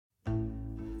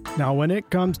Now, when it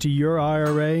comes to your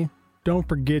IRA, don't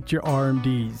forget your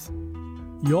RMDs.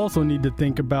 You also need to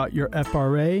think about your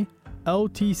FRA,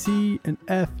 LTC, and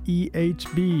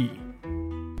FEHB.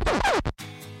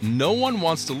 No one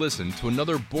wants to listen to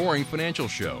another boring financial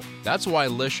show. That's why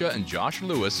Alicia and Josh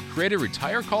Lewis created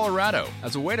Retire Colorado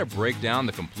as a way to break down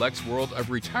the complex world of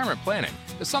retirement planning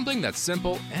to something that's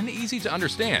simple and easy to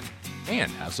understand,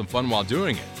 and have some fun while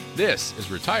doing it. This is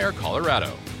Retire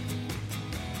Colorado.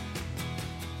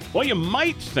 Well, you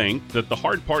might think that the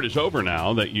hard part is over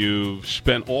now, that you've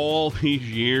spent all these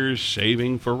years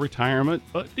saving for retirement.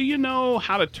 But do you know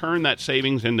how to turn that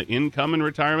savings into income in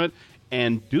retirement?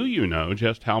 And do you know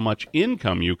just how much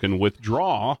income you can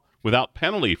withdraw without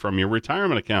penalty from your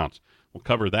retirement accounts? We'll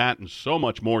cover that and so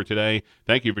much more today.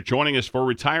 Thank you for joining us for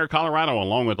Retire Colorado,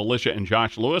 along with Alicia and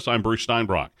Josh Lewis. I'm Bruce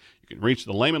Steinbrock. You can reach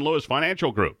the Layman Lewis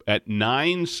Financial Group at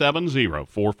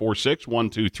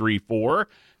 970-446-1234.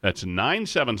 That's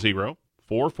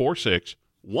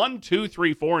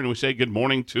 970-446-1234. And we say good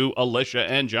morning to Alicia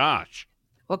and Josh.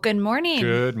 Well, good morning.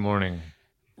 Good morning.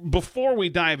 Before we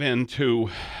dive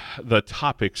into the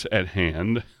topics at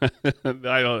hand,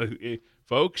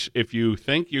 folks, if you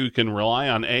think you can rely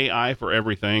on AI for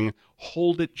everything,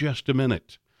 hold it just a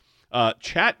minute.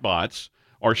 Chatbots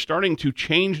are starting to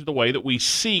change the way that we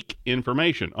seek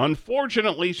information.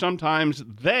 Unfortunately, sometimes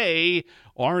they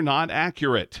are not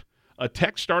accurate. A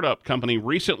tech startup company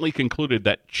recently concluded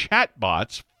that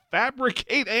chatbots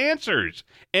fabricate answers,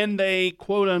 and they,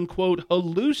 quote-unquote,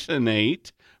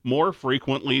 hallucinate more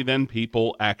frequently than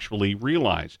people actually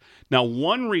realize. Now,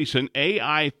 one recent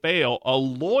AI fail, a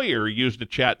lawyer used a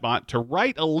chatbot to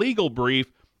write a legal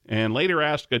brief and later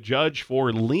asked a judge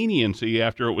for leniency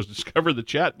after it was discovered the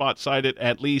chatbot cited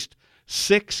at least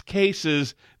 6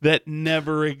 cases that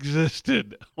never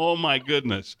existed. Oh, my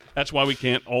goodness. That's why we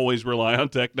can't always rely on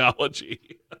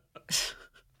technology.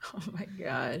 Oh, my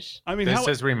gosh. I mean, this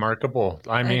is remarkable.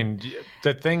 I mean,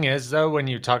 the thing is, though, when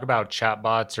you talk about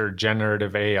chatbots or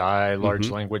generative AI, large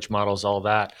language models, all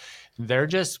that, they're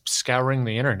just scouring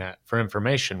the internet for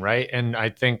information, right? And I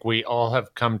think we all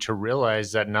have come to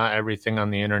realize that not everything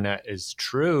on the internet is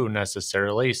true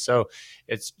necessarily. So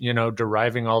it's,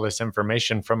 deriving all this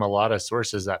information from a lot of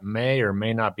sources that may or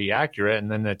may not be accurate.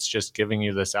 And then it's just giving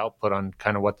you this output on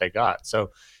kind of what they got.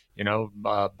 So,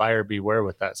 buyer beware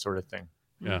with that sort of thing.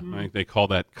 Yeah, I think they call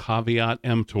that caveat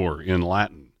emptor in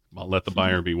Latin. I'll let the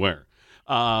buyer beware.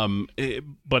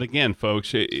 But again,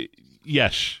 folks,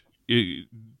 yes,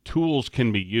 tools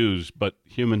can be used, but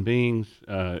human beings,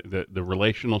 the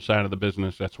relational side of the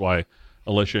business, that's why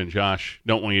Alicia and Josh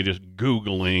don't want you just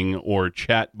Googling or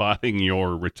chatbotting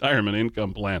your retirement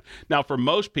income plan. Now, for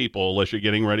most people, Alicia,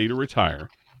 getting ready to retire,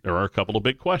 there are a couple of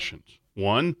big questions.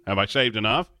 1, have I saved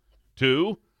enough?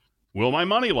 2, will my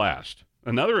money last?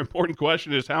 Another important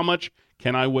question is, how much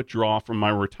can I withdraw from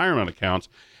my retirement accounts?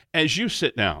 As you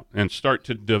sit down and start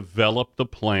to develop the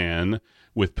plan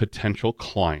with potential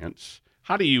clients,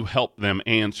 how do you help them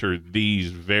answer these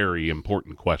very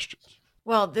important questions?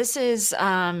 Well, this is,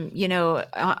 on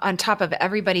top of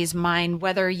everybody's mind,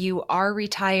 whether you are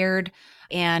retired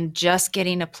and just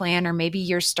getting a plan, or maybe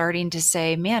you're starting to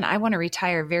say, man, I want to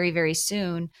retire very, very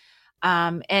soon.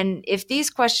 And if these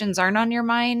questions aren't on your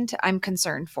mind, I'm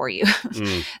concerned for you.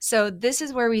 So this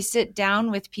is where we sit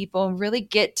down with people and really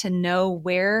get to know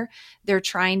where they're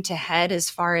trying to head as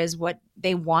far as what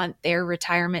they want their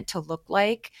retirement to look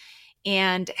like,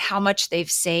 and how much they've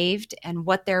saved and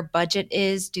what their budget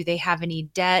is. Do they have any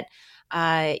debt?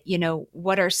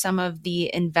 What are some of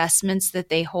the investments that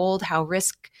they hold? How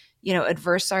risk,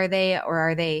 adverse are they, or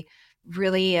are they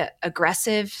really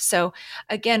aggressive? So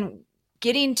again,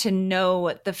 getting to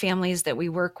know the families that we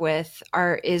work with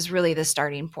is really the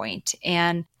starting point,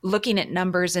 and looking at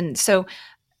numbers. And so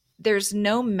there's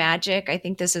no magic. I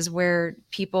think this is where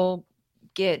people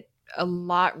get a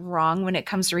lot wrong when it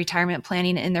comes to retirement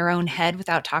planning in their own head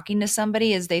without talking to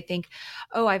somebody, is they think,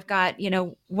 oh, I've got,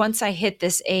 once I hit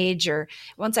this age, or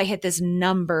once I hit this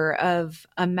number of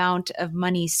amount of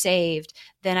money saved,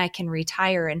 then I can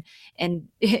retire. And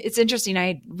it's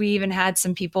interesting. We even had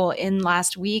some people in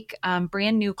last week,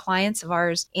 brand new clients of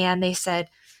ours, and they said,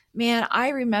 man,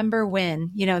 I remember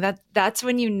when, that's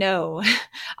when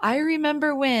I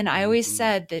remember when I always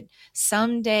said that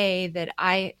someday that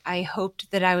I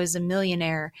hoped that I was a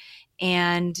millionaire.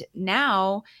 And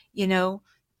now,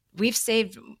 we've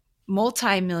saved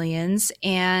multi-millions,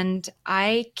 and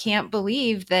I can't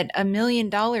believe that $1 million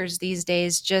these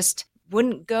days just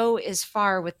wouldn't go as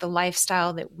far with the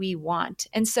lifestyle that we want.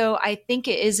 And so I think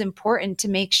it is important to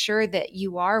make sure that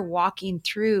you are walking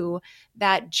through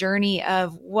that journey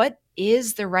of what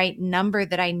is the right number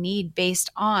that I need based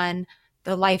on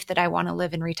the life that I want to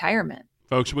live in retirement.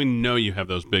 Folks, we know you have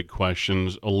those big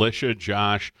questions. Alicia,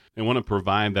 Josh, they want to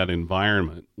provide that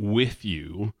environment with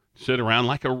you. Sit around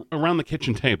around the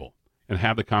kitchen table and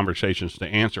have the conversations to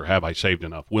answer, have I saved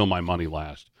enough? Will my money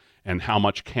last? And how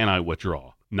much can I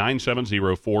withdraw?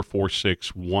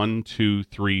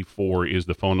 970-446-1234 is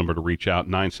the phone number to reach out,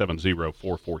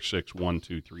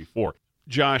 970-446-1234.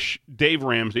 Josh, Dave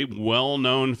Ramsey,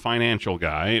 well-known financial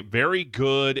guy, very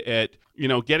good at,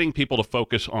 getting people to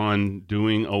focus on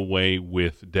doing away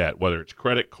with debt, whether it's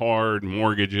credit card,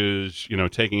 mortgages,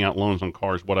 taking out loans on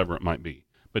cars, whatever it might be.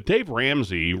 But Dave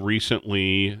Ramsey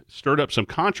recently stirred up some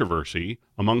controversy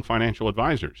among financial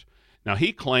advisors. Now,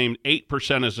 he claimed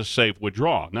 8% is a safe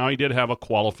withdrawal. Now, he did have a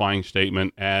qualifying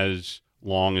statement, as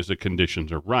long as the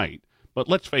conditions are right. But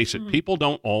let's face it, people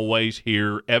don't always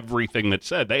hear everything that's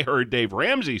said. They heard Dave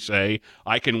Ramsey say,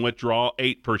 I can withdraw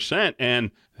 8%,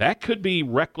 and that could be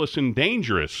reckless and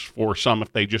dangerous for some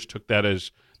if they just took that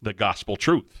as the gospel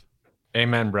truth.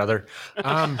 Amen, brother.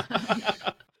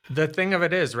 The thing of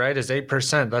it is, right, is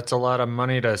 8%. That's a lot of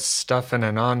money to stuff in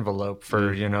an envelope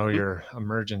for, your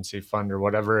emergency fund or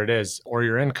whatever it is, or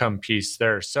your income piece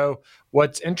there. So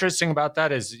what's interesting about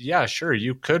that is, yeah, sure,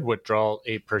 you could withdraw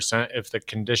 8% if the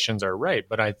conditions are right.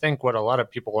 But I think what a lot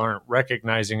of people aren't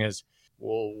recognizing is,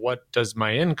 well, what does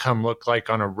my income look like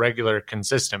on a regular,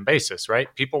 consistent basis,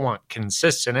 right? People want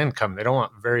consistent income. They don't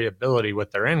want variability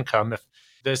with their income. If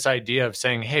this idea of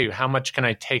saying, hey, how much can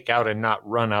I take out and not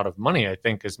run out of money, I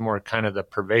think is more kind of the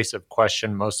pervasive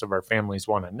question most of our families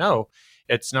want to know.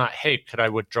 It's not, hey, could I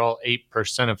withdraw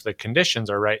 8% if the conditions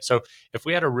are right? So if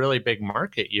we had a really big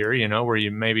market year, where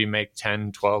you maybe make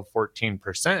 10, 12,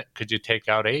 14%, could you take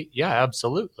out 8? Yeah,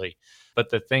 absolutely. But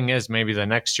the thing is, maybe the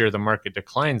next year the market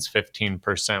declines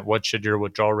 15%. What should your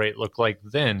withdrawal rate look like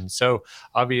then? So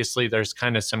obviously there's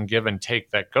kind of some give and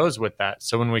take that goes with that.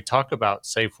 So when we talk about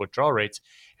safe withdrawal rates,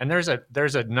 and there's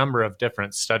a number of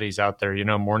different studies out there.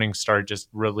 Morningstar just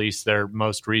released their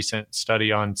most recent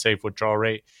study on safe withdrawal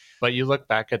rate. But you look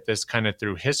back at this kind of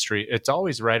through history, it's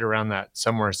always right around that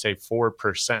somewhere, say,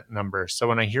 4% number. So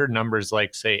when I hear numbers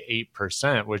like, say,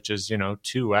 8%, which is,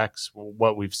 2x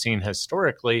what we've seen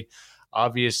historically,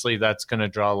 obviously that's going to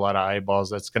draw a lot of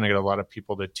eyeballs. That's going to get a lot of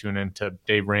people to tune into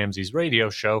Dave Ramsey's radio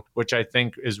show, which I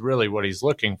think is really what he's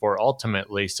looking for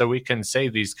ultimately. So we can say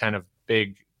these kind of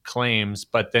big claims,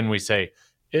 but then we say,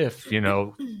 if,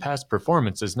 past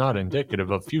performance is not indicative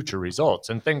of future results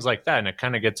and things like that. And it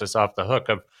kind of gets us off the hook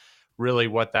of really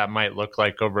what that might look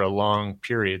like over a long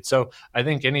period. So I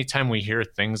think anytime we hear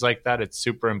things like that, it's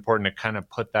super important to kind of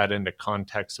put that into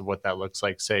context of what that looks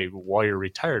like, say, while you're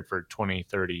retired for 20,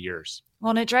 30 years. Well,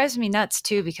 and it drives me nuts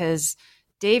too, because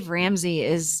Dave Ramsey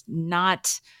is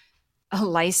not a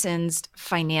licensed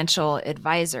financial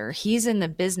advisor. He's in the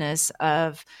business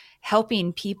of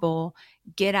helping people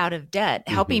get out of debt,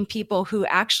 helping people who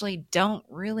actually don't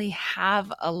really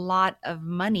have a lot of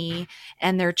money,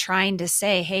 and they're trying to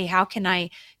say, hey, how can I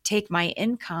take my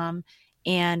income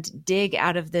and dig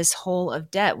out of this hole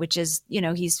of debt, which is,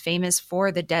 he's famous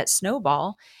for the debt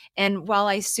snowball. And while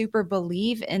I super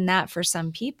believe in that for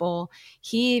some people,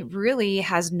 he really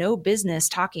has no business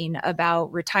talking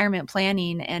about retirement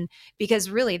planning. And because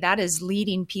really that is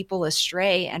leading people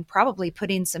astray and probably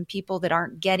putting some people that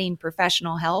aren't getting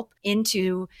professional help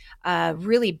into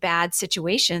really bad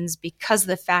situations because of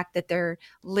the fact that they're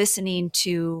listening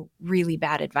to really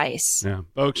bad advice. Yeah.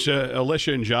 Folks,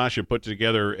 Alicia and Josh have put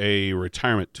together a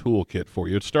retirement toolkit for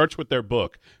you. It starts with their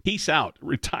book, Peace Out,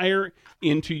 Retire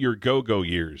into Your Go-Go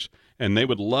Years. And they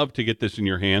would love to get this in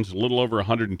your hands, a little over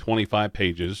 125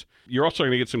 pages. You're also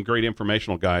going to get some great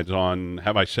informational guides on,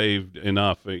 have I saved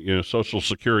enough, Social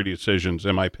Security decisions,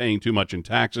 am I paying too much in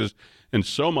taxes, and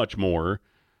so much more.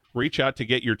 Reach out to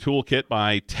get your toolkit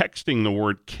by texting the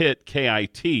word KIT,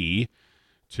 K-I-T,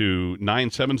 to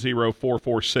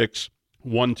 970-446-1234,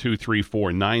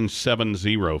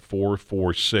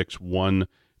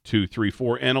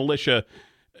 970-446-1234. And Alicia,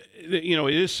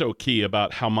 it is so key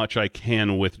about how much I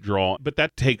can withdraw, but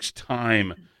that takes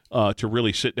time to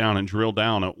really sit down and drill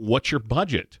down on what's your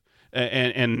budget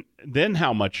and then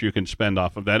how much you can spend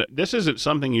off of that. This isn't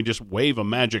something you just wave a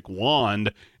magic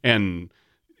wand and,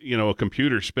 a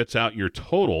computer spits out your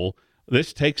total.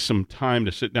 This takes some time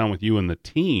to sit down with you and the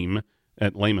team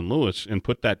at Layman Lewis and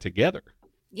put that together.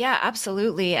 Yeah,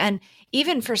 absolutely. And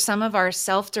even for some of our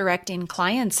self-directing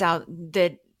clients out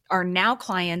that are now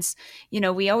clients,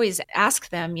 we always ask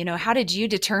them, how did you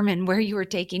determine where you were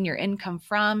taking your income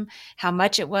from, how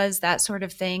much it was, that sort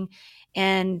of thing.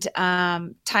 And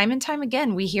time and time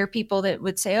again, we hear people that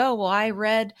would say, oh, well, I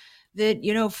read that,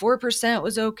 4%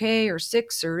 was okay, or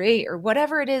 6 or 8 or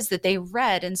whatever it is that they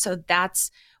read. And so that's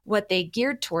what they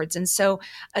geared towards. And so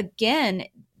again,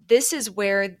 this is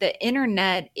where the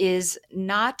internet is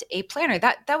not a planner.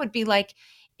 That would be like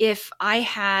if I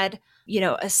had,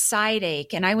 a side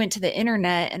ache and I went to the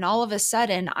internet and all of a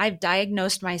sudden I've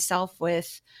diagnosed myself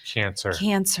with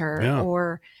cancer Yeah.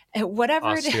 or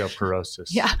whatever it is. Osteoporosis.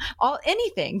 Yeah.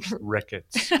 Anything.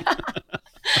 Rickets.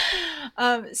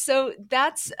 So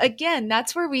that's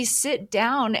where we sit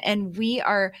down and we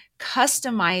are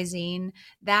customizing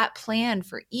that plan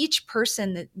for each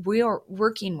person that we are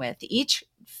working with, each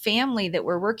family that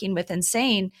we're working with, and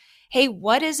saying, hey,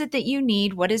 what is it that you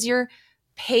need? What is your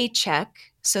paycheck?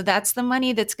 So that's the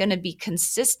money that's going to be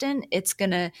consistent. It's going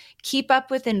to keep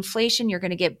up with inflation. You're going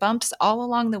to get bumps all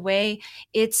along the way.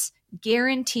 It's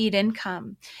guaranteed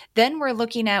income. Then we're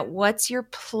looking at what's your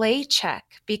play check,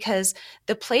 because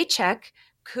the play check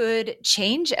could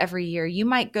change every year. You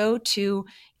might go to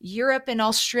Europe and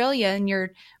Australia and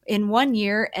you're in 1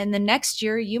 year, and the next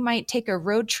year you might take a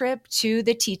road trip to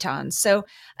the Tetons. So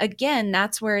again,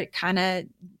 that's where it kind of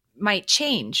might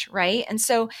change, right? And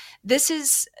so this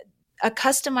is a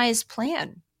customized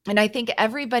plan. And I think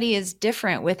everybody is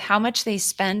different with how much they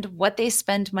spend, what they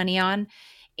spend money on,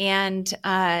 and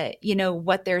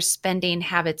what their spending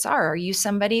habits are. Are you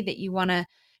somebody that you want to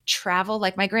travel?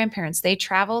 Like my grandparents, they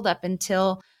traveled up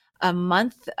until a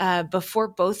month before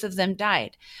both of them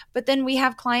died. But then we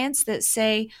have clients that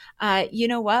say, you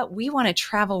know what, we want to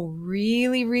travel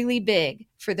really, really big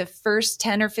for the first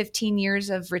 10 or 15 years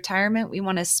of retirement. We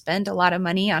want to spend a lot of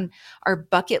money on our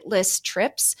bucket list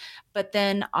trips. But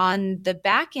then on the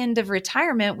back end of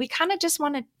retirement, we kind of just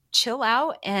want to chill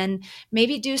out and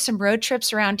maybe do some road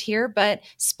trips around here, but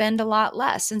spend a lot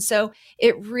less. And so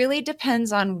it really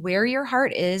depends on where your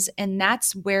heart is. And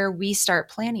that's where we start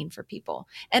planning for people.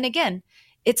 And again,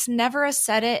 it's never a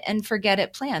set it and forget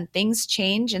it plan. Things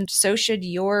change, and so should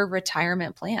your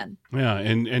retirement plan. Yeah.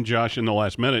 And Josh, in the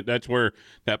last minute, that's where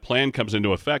that plan comes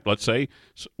into effect. Let's say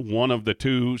one of the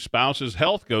two spouses'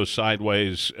 health goes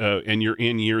sideways and you're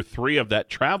in year 3 of that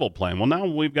travel plan. Well, now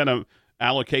we've got to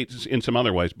allocate in some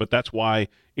other ways, but that's why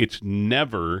it's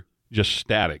never just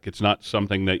static. It's not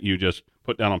something that you just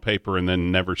put down on paper and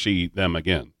then never see them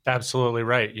again. Absolutely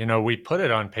right. We put it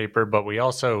on paper, but we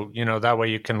also, that way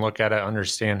you can look at it,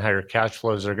 understand how your cash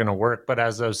flows are going to work. But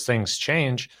as those things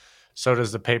change, so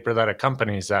does the paper that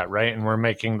accompanies that, right? And we're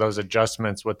making those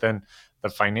adjustments within the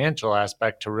financial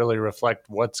aspect to really reflect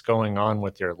what's going on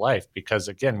with your life. Because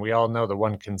again, we all know the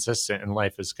one consistent in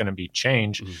life is going to be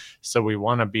change. Mm-hmm. So we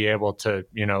want to be able to,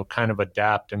 kind of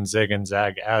adapt and zig and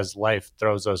zag as life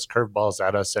throws those curveballs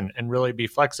at us, and really be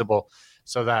flexible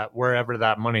so that wherever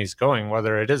that money's going,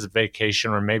 whether it is a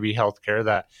vacation or maybe healthcare,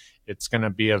 that it's going to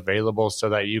be available so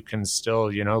that you can still,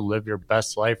 live your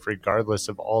best life regardless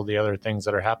of all the other things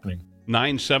that are happening.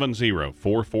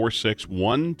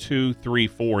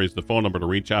 970-446-1234 is the phone number to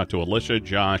reach out to Alicia,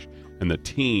 Josh, and the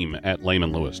team at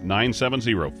Layman Lewis.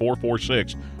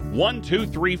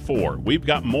 970-446-1234. We've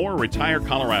got more Retire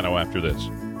Colorado after this.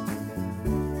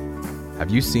 Have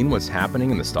you seen what's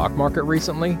happening in the stock market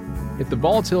recently? If the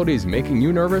volatility is making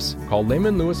you nervous, call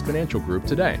Layman Lewis Financial Group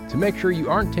today to make sure you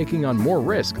aren't taking on more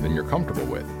risk than you're comfortable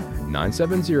with.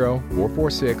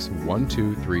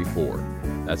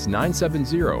 970-446-1234. That's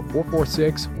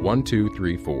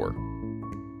 970-446-1234.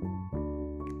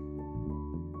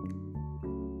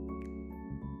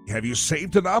 Have you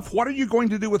saved enough? What are you going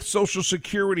to do with Social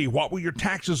Security? What will your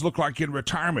taxes look like in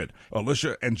retirement?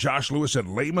 Alicia and Josh Lewis at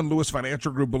Layman Lewis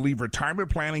Financial Group believe retirement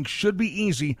planning should be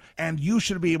easy, and you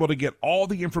should be able to get all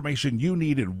the information you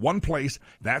need in one place.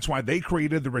 That's why they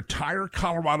created the Retire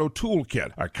Colorado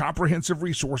Toolkit, a comprehensive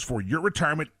resource for your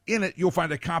retirement. In it, you'll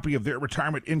find a copy of their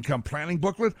retirement income planning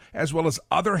booklet, as well as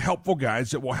other helpful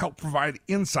guides that will help provide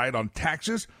insight on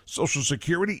taxes, Social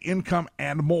Security, income,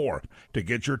 and more. To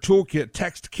get your toolkit,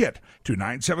 text KIT to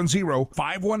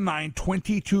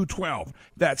 970-519-2212.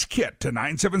 That's KIT to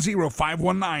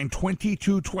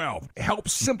 970-519-2212. Help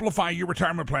simplify your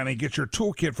retirement planning. Get your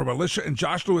toolkit from Alicia and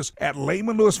Josh Lewis at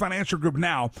Layman Lewis Financial Group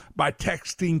now by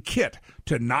texting KIT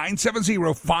to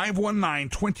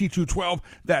 970-519-2212.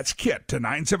 That's KIT to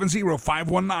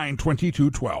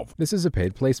 970-519-2212. This is a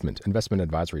paid placement. Investment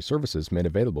advisory services made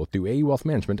available through AE Wealth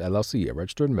Management, LLC, a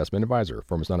registered investment advisor.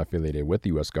 Firm is not affiliated with the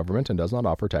U.S. government and does not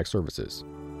offer tax services.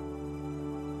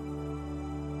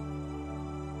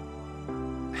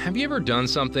 Have you ever done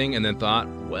something and then thought,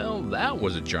 well, that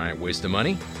was a giant waste of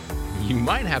money? You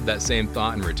might have that same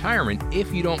thought in retirement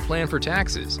if you don't plan for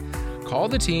taxes. Call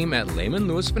the team at Layman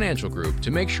Lewis Financial Group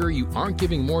to make sure you aren't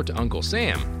giving more to Uncle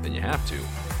Sam than you have to.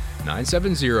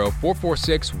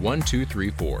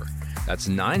 970-446-1234. That's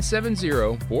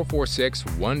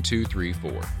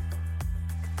 970-446-1234.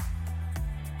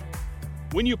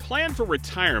 When you plan for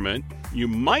retirement, you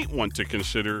might want to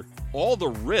consider all the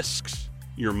risks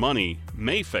your money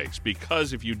may face,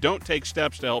 because if you don't take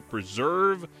steps to help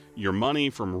preserve your money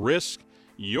from risk,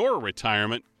 your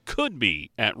retirement could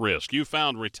be at risk. You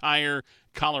found Retire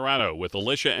Colorado with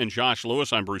Alicia and Josh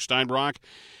Lewis. I'm Bruce Steinbrock.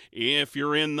 If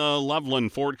you're in the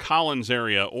Loveland, Fort Collins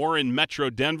area or in Metro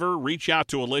Denver, reach out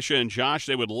to Alicia and Josh.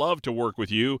 They would love to work with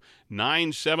you.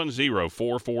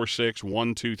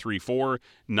 970-446-1234,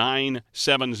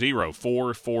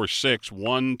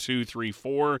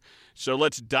 970-446-1234. So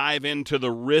let's dive into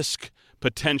the risk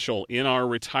potential in our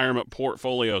retirement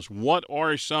portfolios. What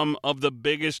are some of the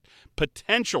biggest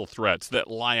potential threats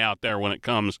that lie out there when it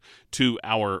comes to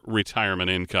our retirement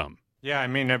income? Yeah, I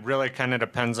mean, it really kind of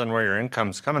depends on where your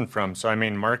income's coming from. So, I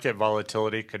mean, market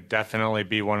volatility could definitely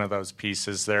be one of those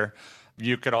pieces there.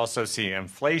 You could also see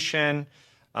inflation,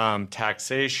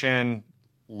 taxation,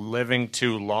 living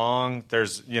too long.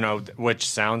 There's, which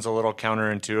sounds a little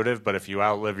counterintuitive, but if you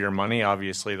outlive your money,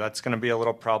 obviously that's going to be a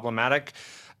little problematic.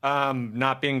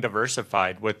 Not being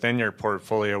diversified within your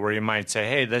portfolio, where you might say,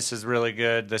 hey, this is really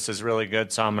good,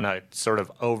 so I'm going to sort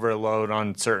of overload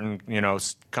on certain,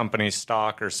 company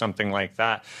stock or something like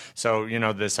that. So,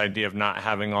 this idea of not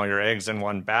having all your eggs in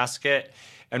one basket.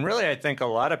 And really, I think a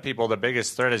lot of people, the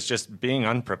biggest threat is just being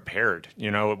unprepared,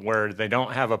 where they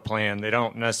don't have a plan. They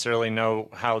don't necessarily know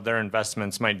how their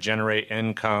investments might generate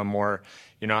income, or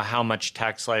how much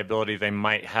tax liability they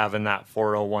might have in that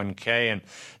 401k. And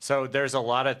so there's a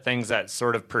lot of things that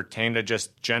sort of pertain to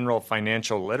just general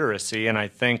financial literacy. And I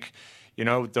think,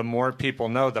 the more people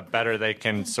know, the better they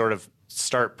can sort of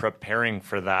start preparing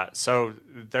for that. So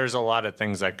there's a lot of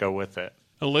things that go with it.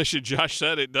 Alicia, Josh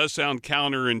said it does sound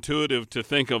counterintuitive to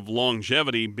think of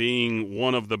longevity being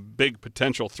one of the big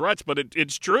potential threats, but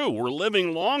it's true. We're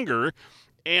living longer.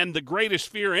 And the greatest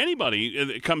fear anybody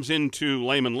that comes into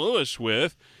Layman Lewis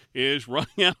with is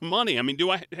running out of money. I mean,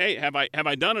 have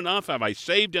I done enough? Have I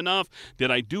saved enough? Did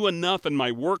I do enough in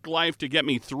my work life to get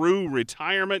me through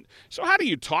retirement? So how do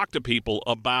you talk to people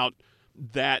about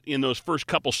that in those first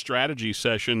couple strategy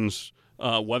sessions,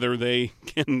 whether they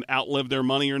can outlive their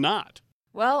money or not?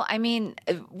 Well, I mean,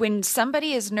 when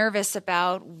somebody is nervous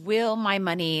about, will my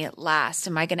money last?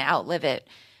 Am I going to outlive it?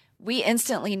 We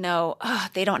instantly know,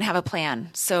 they don't have a plan.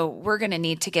 So we're going to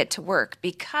need to get to work,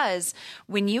 because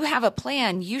when you have a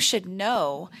plan, you should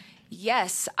know,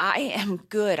 yes, I am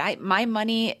good. My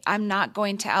money, I'm not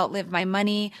going to outlive my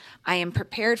money. I am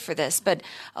prepared for this. But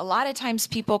a lot of times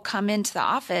people come into the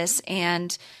office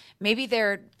and maybe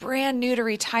they're brand new to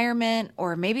retirement,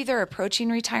 or maybe they're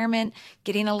approaching retirement,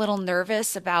 getting a little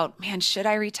nervous about, man, should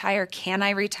I retire? Can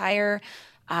I retire?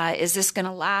 Is this going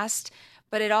to last?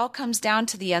 But it all comes down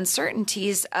to the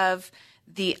uncertainties of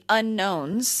the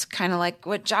unknowns, kind of like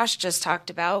what Josh just talked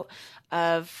about,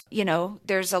 of,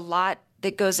 there's a lot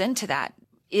that goes into that.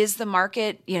 Is the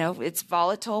market, it's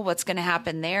volatile. What's going to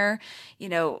happen there?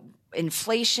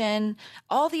 Inflation,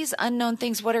 all these unknown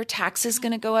things. What are taxes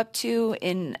going to go up to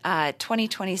in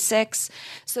 2026?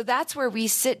 So that's where we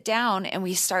sit down and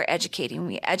we start educating.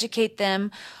 We educate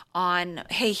them on,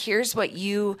 hey, here's what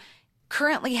you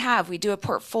currently have. We do a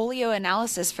portfolio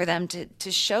analysis for them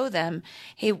to show them,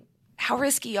 hey, how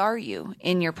risky are you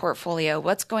in your portfolio?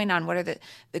 What's going on? What are the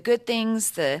good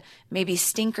things, the maybe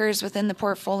stinkers within the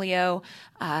portfolio?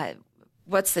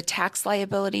 What's the tax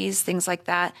liabilities, things like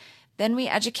that. Then we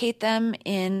educate them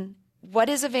in what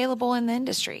is available in the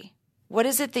industry. What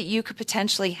is it that you could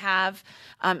potentially have?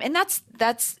 And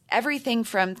that's everything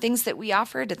from things that we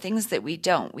offer to things that we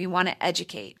don't. We want to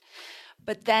educate.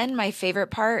 But then my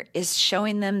favorite part is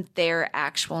showing them their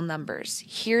actual numbers.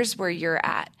 Here's where you're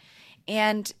at.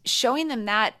 And showing them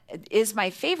that is my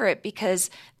favorite,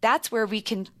 because that's where we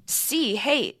can see,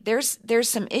 hey, there's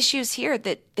some issues here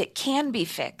that can be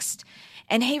fixed.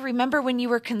 And hey, remember when you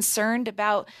were concerned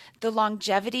about the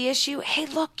longevity issue? Hey,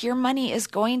 look, your money is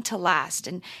going to last,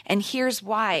 and here's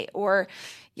why. Or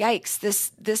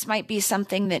yikes, this might be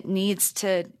something that needs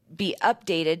to be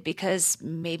updated because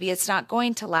maybe it's not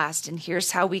going to last, and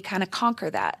here's how we kind of conquer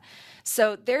that.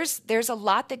 So there's a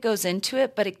lot that goes into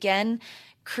it, but again,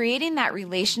 creating that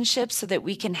relationship so that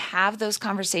we can have those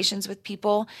conversations with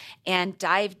people and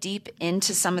dive deep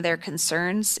into some of their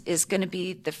concerns is going to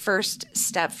be the first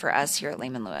step for us here at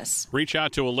Layman Lewis. Reach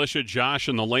out to Alicia, Josh,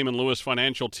 and the Layman Lewis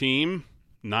financial team.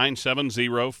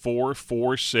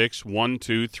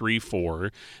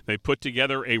 970-446-1234. They put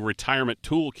together a retirement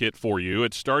toolkit for you.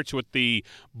 It starts with the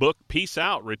book Peace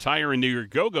Out, Retire into Your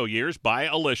Go-Go Years by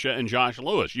Alicia and Josh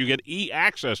Lewis. You get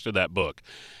e-access to that book.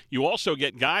 You also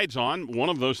get guides on one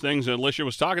of those things that Alicia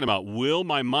was talking about. Will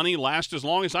my money last as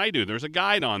long as I do? There's a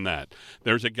guide on that.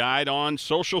 There's a guide on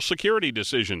Social Security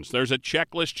decisions. There's a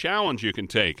checklist challenge you can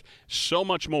take. So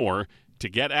much more. To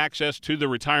get access to the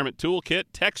retirement toolkit,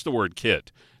 text the word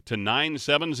KIT to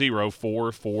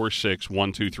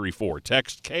 970-446-1234.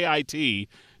 Text KIT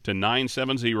to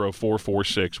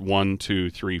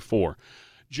 970-446-1234.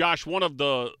 Josh, one of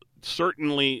the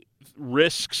certainly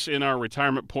risks in our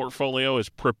retirement portfolio is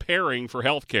preparing for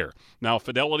health care. Now,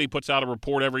 Fidelity puts out a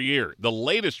report every year. The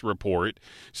latest report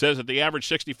says that the average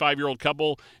 65-year-old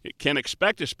couple can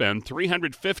expect to spend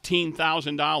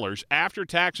 $315,000 after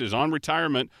taxes on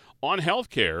retirement on health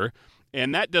care,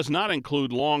 and that does not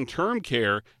include long-term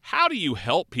care. How do you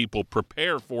help people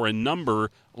prepare for a number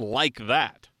like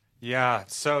that? Yeah,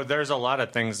 so there's a lot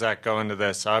of things that go into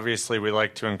this. Obviously, we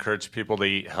like to encourage people to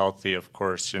eat healthy, of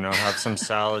course, have some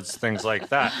salads, things like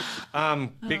that.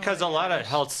 Because a lot of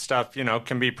health stuff,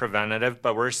 can be preventative,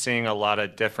 but we're seeing a lot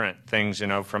of different things,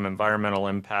 from environmental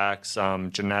impacts,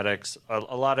 genetics, a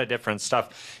lot of different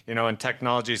stuff, and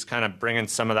technology is kind of bringing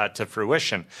some of that to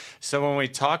fruition. So when we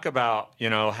talk about,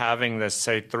 having this,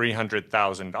 say,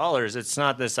 $300,000, it's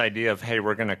not this idea of, hey,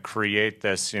 we're going to create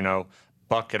this,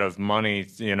 bucket of money,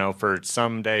 for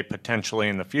someday potentially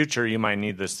in the future, you might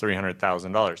need this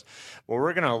 $300,000. What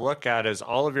we're going to look at is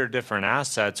all of your different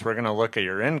assets. We're going to look at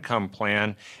your income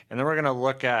plan, and then we're going to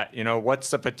look at, what's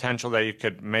the potential that you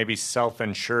could maybe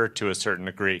self-insure to a certain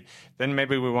degree. Then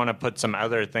maybe we want to put some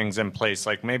other things in place,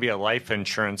 like maybe a life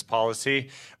insurance policy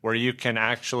where you can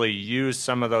actually use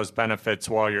some of those benefits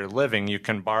while you're living. You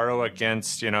can borrow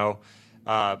against,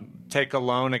 take a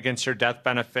loan against your death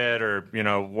benefit, or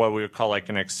what we would call like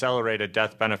an accelerated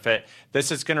death benefit.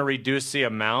 This is going to reduce the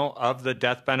amount of the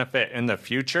death benefit in the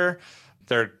future.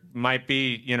 There might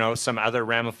be some other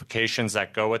ramifications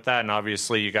that go with that, and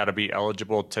obviously you got to be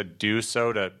eligible to do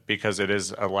so because it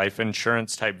is a life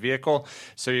insurance type vehicle,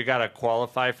 so you got to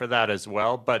qualify for that as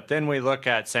well. But then we look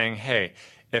at saying, hey,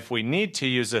 if we need to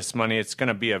use this money, it's going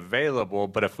to be available.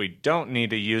 But if we don't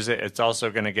need to use it, it's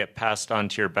also going to get passed on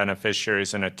to your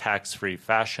beneficiaries in a tax-free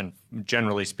fashion,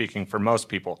 generally speaking, for most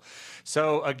people.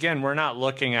 So again, we're not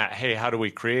looking at, hey, how do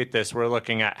we create this? We're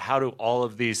looking at how do all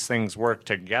of these things work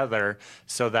together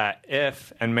so that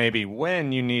if and maybe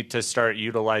when you need to start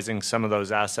utilizing some of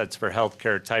those assets for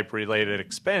healthcare type related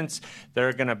expense,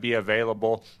 they're going to be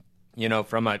available,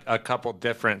 from a couple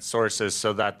different sources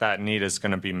so that need is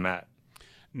going to be met.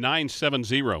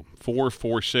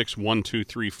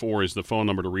 970-446-1234 is the phone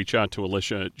number to reach out to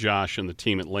Alicia, Josh, and the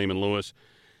team at Layman Lewis.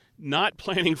 Not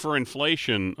planning for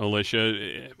inflation,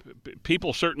 Alicia.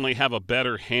 People certainly have a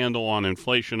better handle on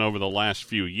inflation over the last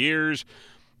few years,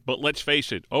 but let's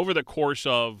face it, over the course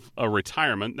of a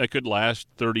retirement that could last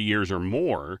 30 years or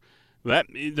more,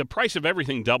 the price of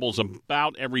everything doubles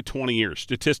about every 20 years,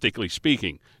 statistically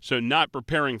speaking. So not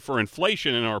preparing for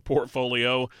inflation in our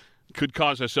portfolio could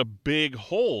cause us a big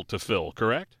hole to fill,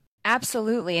 correct?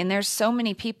 Absolutely. And there's so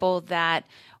many people that,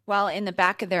 while in the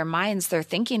back of their minds, they're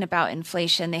thinking about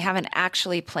inflation, they haven't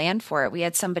actually planned for it. We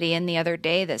had somebody in the other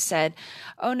day that said,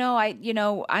 oh no,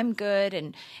 I'm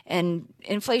good. And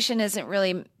inflation isn't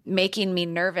really making me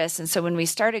nervous. And so when we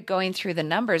started going through the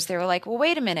numbers, they were like, well,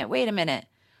 wait a minute.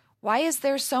 Why is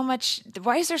there such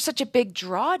a big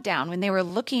drawdown when they were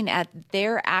looking at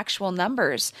their actual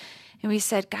numbers? And we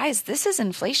said, guys, this is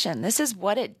inflation. This is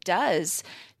what it does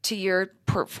to your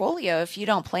portfolio if you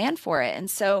don't plan for it. And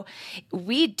so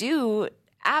we do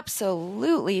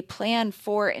absolutely plan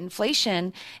for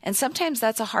inflation. And sometimes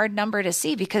that's a hard number to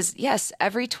see because, yes,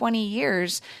 every 20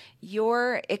 years,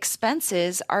 your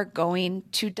expenses are going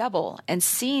to double. And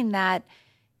seeing that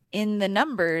in the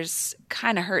numbers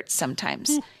kind of hurts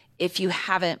sometimes if you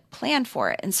haven't planned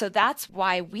for it. And so that's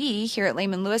why we here at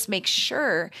Layman Lewis make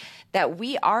sure that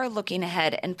we are looking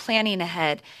ahead and planning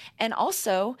ahead, and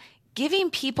also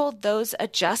giving people those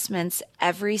adjustments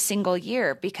every single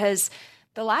year, because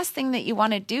the last thing that you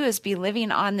want to do is be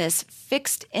living on this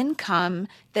fixed income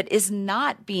that is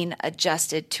not being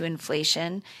adjusted to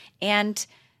inflation. And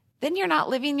then you're not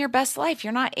living your best life.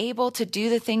 You're not able to do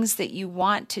the things that you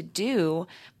want to do.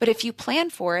 But if you plan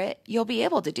for it, you'll be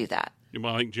able to do that.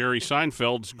 Well, I think Jerry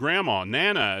Seinfeld's grandma,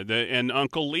 Nana, and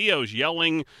Uncle Leo's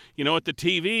yelling, at the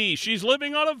TV, she's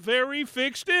living on a very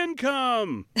fixed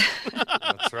income.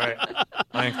 That's right.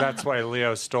 I think that's why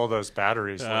Leo stole those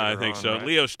batteries. I think on, so. right?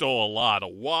 Leo stole a lot. A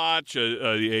watch,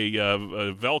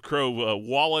 a Velcro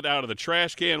wallet out of the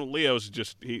trash can. Leo's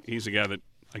just, he's a guy that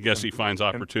I guess he finds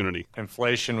opportunity.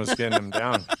 Inflation was getting him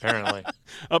down, apparently.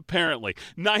 Apparently.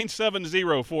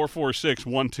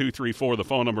 970-446-1234, the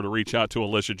phone number to reach out to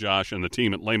Alicia, Josh, and the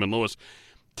team at Layman Lewis.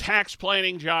 Tax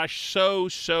planning, Josh,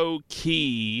 so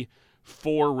key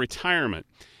for retirement.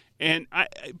 And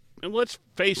let's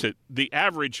face it, the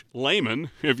average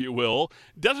layman, if you will,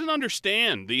 doesn't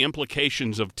understand the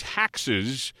implications of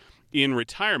taxes in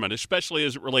retirement, especially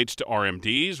as it relates to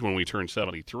RMDs when we turn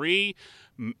 73,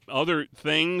 other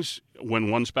things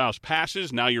when one spouse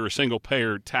passes. Now you're a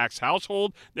single-payer tax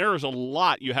household. There is a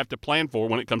lot you have to plan for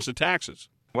when it comes to taxes.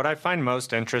 What I find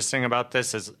most interesting about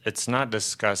this is it's not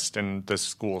discussed in the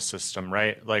school system,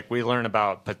 right? Like we learn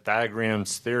about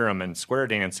Pythagorean's theorem and square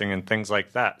dancing and things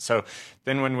like that. So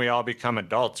then when we all become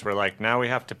adults, we're like, now we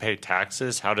have to pay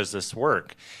taxes. How does this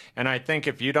work? And I think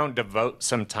if you don't devote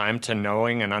some time to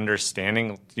knowing and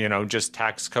understanding, just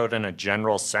tax code in a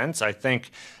general sense, I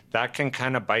think that can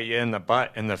kind of bite you in the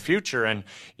butt in the future. And,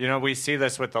 we see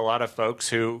this with a lot of folks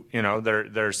who,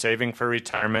 they're saving for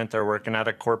retirement. They're working at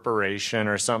a corporation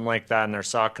or something like that, and they're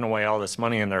socking away all this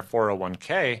money in their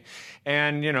 401k.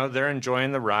 And, they're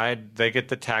enjoying the ride. They get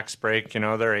the tax break. Their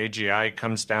AGI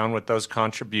comes down with those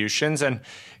contributions. And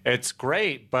it's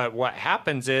great. But what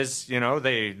happens is,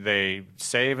 they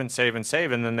save and save and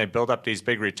save, and then they build up these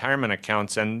big retirement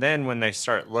accounts. And then when they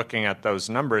start looking at those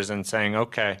numbers and saying,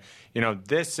 okay,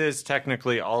 this is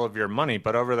technically all of your money,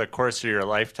 but over the course of your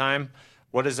lifetime,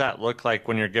 what does that look like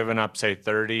when you're giving up, say,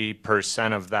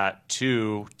 30% of that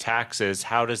to taxes?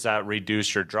 How does that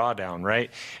reduce your drawdown, right?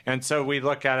 And so we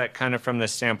look at it kind of from the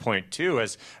standpoint, too,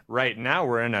 as right now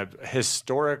we're in a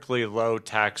historically low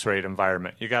tax rate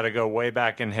environment. You got to go way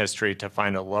back in history to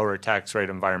find a lower tax rate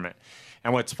environment.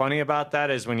 And what's funny about that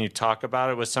is when you talk about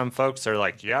it with some folks, they're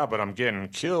like, yeah, but I'm getting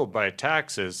killed by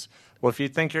taxes. Well, if you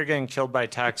think you're getting killed by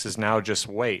taxes now, just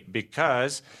wait,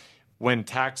 because when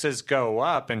taxes go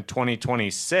up in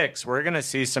 2026, we're going to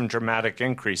see some dramatic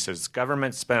increases.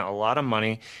 Government spent a lot of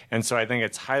money, and so I think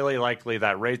it's highly likely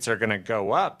that rates are going to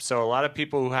go up. So a lot of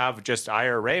people who have just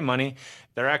IRA money,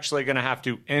 they're actually going to have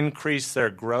to increase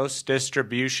their gross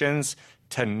distributions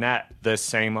to net the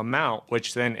same amount,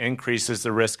 which then increases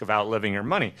the risk of outliving your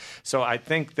money. So I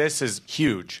think this is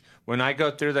huge. When I go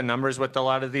through the numbers with a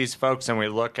lot of these folks and we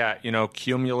look at,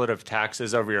 cumulative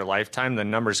taxes over your lifetime, the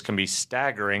numbers can be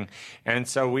staggering. And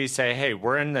so we say, hey,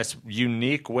 we're in this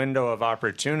unique window of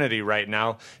opportunity right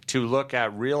now to look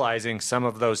at realizing some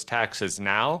of those taxes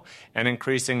now and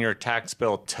increasing your tax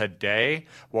bill today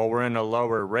while we're in a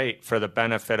lower rate for the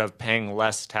benefit of paying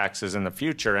less taxes in the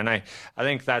future. And I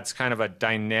think that's kind of a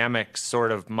dynamic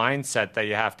sort of mindset that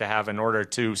you have to have in order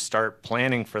to start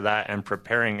planning for that and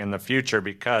preparing in the future,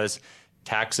 because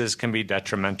taxes can be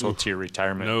detrimental to your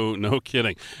retirement. No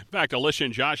kidding. In fact, Alicia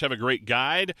and Josh have a great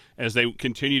guide as they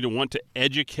continue to want to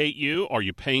educate you. Are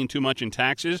you paying too much in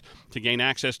taxes? To gain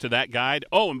access to that guide.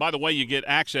 Oh, and by the way, you get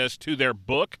access to their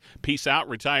book, Peace Out,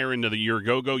 Retire into Your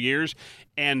Go-Go Years,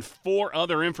 and 4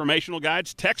 other informational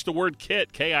guides. Text the word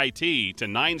KIT, K-I-T, to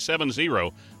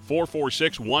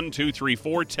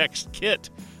 970-446-1234. Text KIT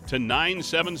to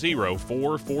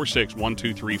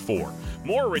 970-446-1234.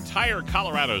 More Retire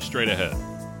Colorado straight ahead.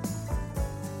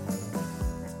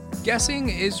 Guessing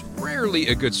is rarely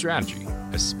a good strategy,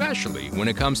 especially when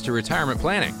it comes to retirement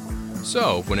planning.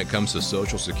 So, when it comes to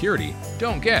Social Security,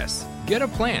 don't guess. Get a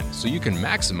plan so you can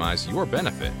maximize your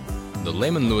benefit. The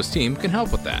Layman Lewis team can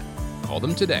help with that. Call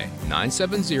them today,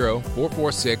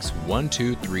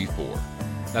 970-446-1234.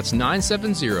 That's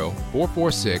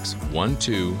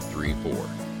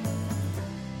 970-446-1234.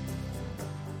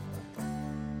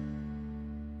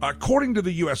 According to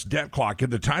the U.S. debt clock, at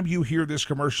the time you hear this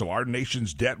commercial, our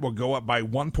nation's debt will go up by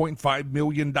 $1.5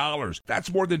 million.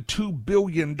 That's more than $2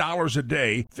 billion a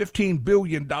day, $15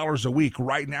 billion a week.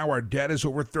 Right now, our debt is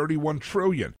over $31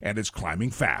 trillion, and it's climbing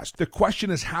fast. The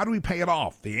question is, how do we pay it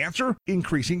off? The answer?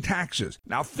 Increasing taxes.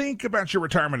 Now, think about your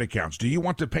retirement accounts. Do you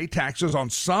want to pay taxes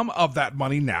on some of that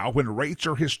money now when rates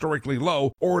are historically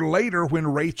low, or later when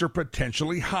rates are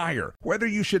potentially higher? Whether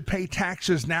you should pay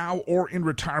taxes now or in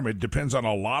retirement depends on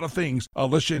a lot lot of things.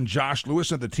 Alicia and Josh Lewis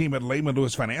and the team at Layman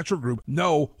Lewis Financial Group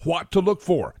know what to look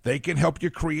for. They can help you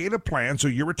create a plan so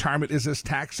your retirement is as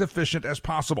tax efficient as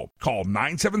possible. Call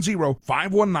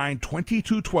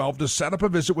 970-519-2212 to set up a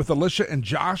visit with Alicia and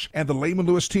Josh and the Layman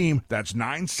Lewis team. That's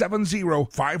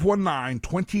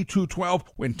 970-519-2212.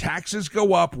 When taxes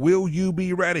go up, will you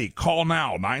be ready? Call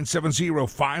now,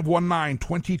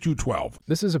 970-519-2212.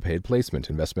 This is a paid placement.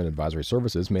 Investment advisory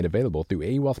services made available through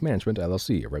AE Wealth Management,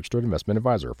 LLC, a registered investment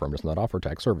advisor. Firm does not offer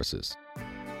tax services.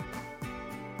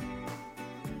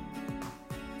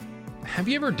 Have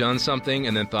you ever done something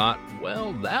and then thought,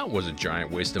 well, that was a giant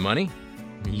waste of money?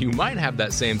 You might have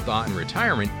that same thought in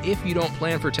retirement if you don't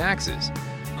plan for taxes.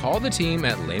 Call the team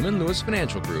at Layman Lewis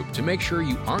Financial Group to make sure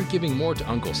you aren't giving more to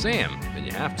Uncle Sam than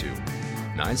you have to.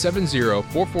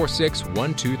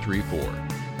 970-446-1234.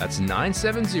 That's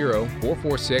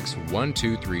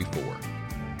 970-446-1234.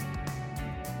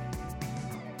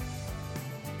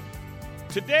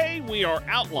 Today, we are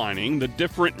outlining the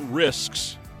different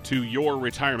risks to your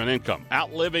retirement income.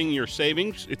 Outliving your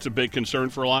savings, it's a big concern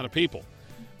for a lot of people.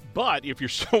 But if you're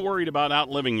so worried about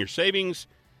outliving your savings,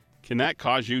 can that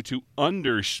cause you to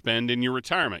underspend in your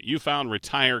retirement? You found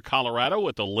Retire Colorado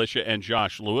with Alicia and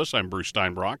Josh Lewis. I'm Bruce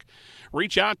Steinbrock.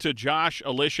 Reach out to Josh,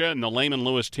 Alicia, and the Layman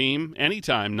Lewis team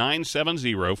anytime,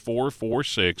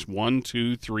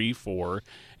 970-446-1234,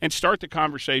 and start the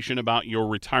conversation about your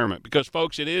retirement. Because,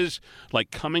 folks, it is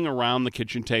like coming around the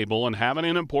kitchen table and having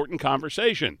an important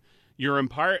conversation. Your in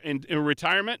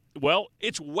retirement, well,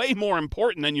 it's way more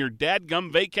important than your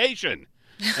dadgum vacation.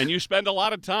 And you spend a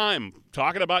lot of time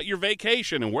talking about your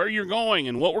vacation and where you're going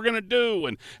and what we're going to do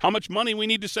and how much money we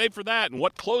need to save for that and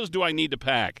what clothes do I need to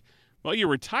pack. Well, your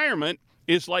retirement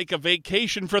is like a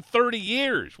vacation for 30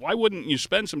 years. Why wouldn't you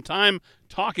spend some time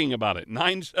talking about it?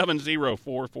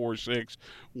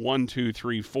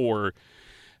 970-446-1234.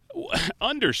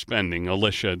 Underspending,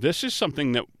 Alicia, this is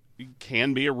something that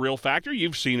can be a real factor.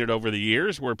 You've seen it over the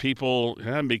years where people,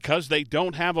 because they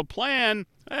don't have a plan,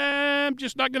 I'm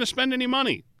just not going to spend any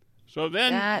money. So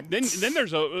then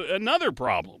there's another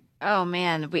problem. Oh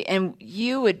man,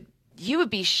 you would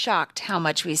be shocked how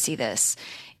much we see this.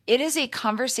 It is a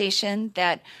conversation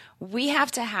that we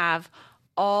have to have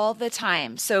all the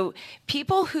time. So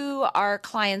people who are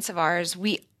clients of ours,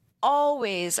 we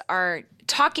always are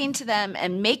talking to them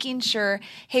and making sure,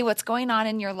 hey, what's going on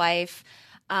in your life?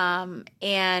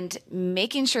 And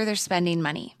making sure they're spending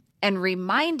money and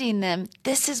reminding them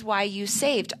this is why you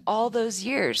saved all those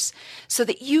years so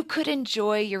that you could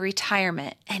enjoy your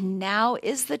retirement. And now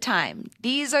is the time.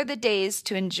 These are the days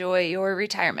to enjoy your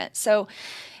retirement. So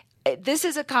this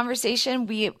is a conversation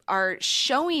we are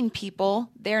showing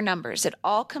people their numbers. It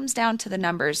all comes down to the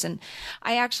numbers. And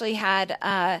I actually had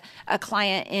a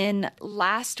client in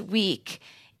last week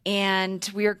and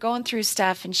we were going through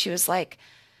stuff and she was like,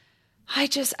 I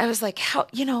was like, how,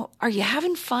 are you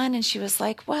having fun? And she was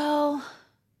like, well,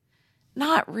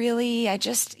 not really. I'm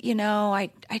just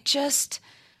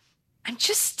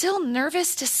still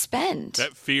nervous to spend.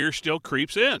 That fear still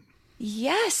creeps in.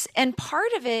 Yes. And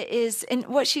part of it is, and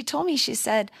what she told me, she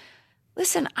said,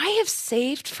 listen, I have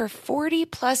saved for 40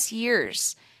 plus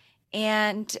years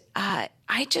and I'm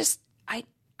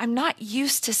not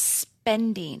used to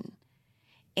spending.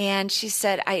 And she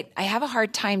said, I have a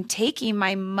hard time taking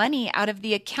my money out of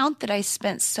the account that I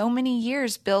spent so many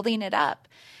years building it up.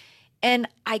 And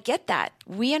I get that.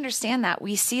 We understand that.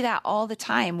 We see that all the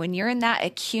time. When you're in that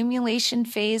accumulation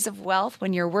phase of wealth,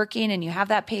 when you're working and you have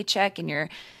that paycheck and you're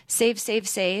save,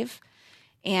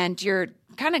 and you're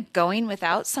kind of going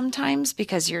without sometimes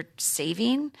because you're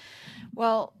saving.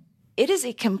 Well, it is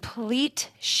a complete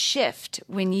shift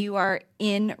when you are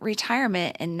in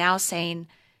retirement and now saying,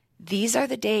 these are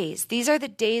the days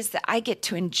that I get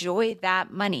to enjoy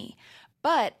that money.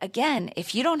 But again,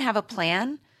 if you don't have a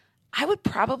plan, I would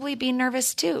probably be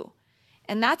nervous too.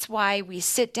 And that's why we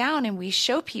sit down and we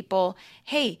show people,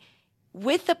 hey,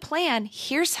 with the plan,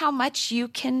 here's how much you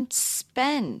can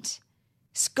spend.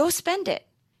 Go spend it.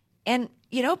 And,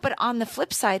 but on the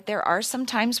flip side, there are some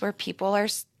times where people are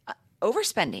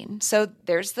overspending. So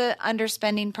there's the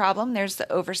underspending problem. There's the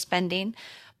overspending.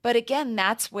 But again,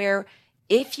 that's where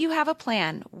if you have a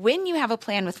plan, when you have a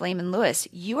plan with Layman Lewis,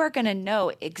 you are going to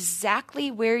know exactly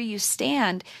where you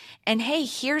stand. And hey,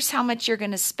 here's how much you're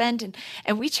going to spend.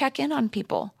 And we check in on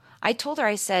people. I told her,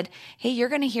 I said, hey, you're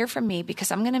going to hear from me because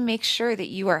I'm going to make sure that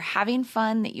you are having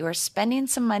fun, that you are spending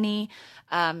some money.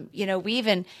 We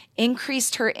even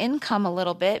increased her income a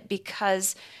little bit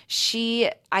because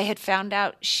I had found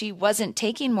out she wasn't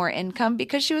taking more income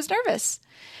because she was nervous.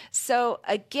 So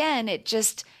again, it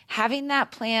just having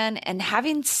that plan and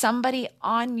having somebody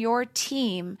on your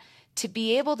team to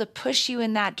be able to push you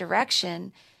in that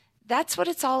direction, that's what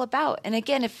it's all about. And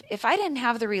again, if I didn't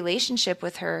have the relationship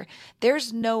with her,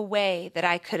 there's no way that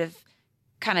I could have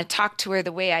kind of talked to her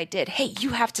the way I did. Hey,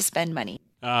 you have to spend money.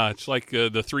 It's like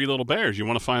the Three Little Bears. You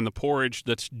want to find the porridge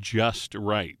that's just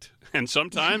right. And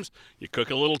sometimes you cook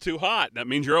a little too hot. That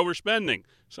means you're overspending.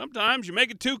 Sometimes you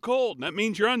make it too cold, and that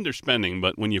means you're underspending.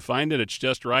 But when you find it's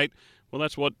just right, well,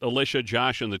 that's what Alicia,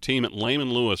 Josh, and the team at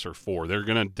Layman Lewis are for. They're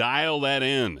going to dial that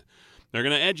in. They're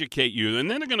going to educate you,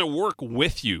 and then they're going to work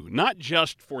with you, not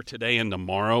just for today and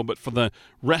tomorrow, but for the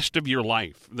rest of your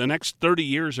life, the next 30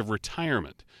 years of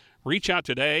retirement. Reach out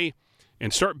today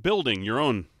and start building your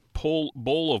own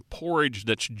bowl of porridge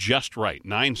that's just right.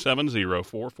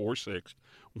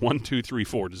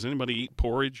 970-446-1234. Does anybody eat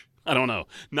porridge? I don't know.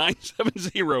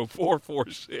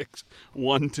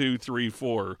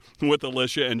 970-446-1234. With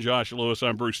Alicia and Josh Lewis,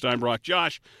 I'm Bruce Steinbrock.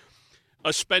 Josh,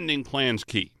 a spending plan's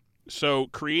key. So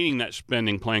creating that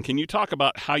spending plan, can you talk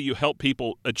about how you help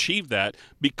people achieve that?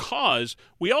 Because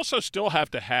we also still have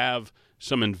to have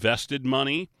some invested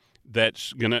money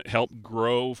that's going to help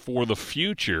grow for the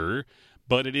future,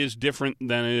 but it is different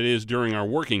than it is during our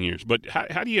working years. But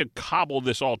how do you cobble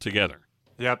this all together?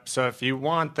 Yep. So if you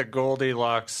want the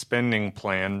Goldilocks spending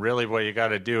plan, really what you got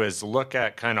to do is look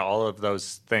at kind of all of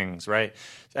those things, right?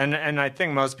 And I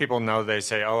think most people know, they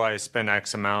say, oh, I spend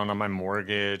X amount on my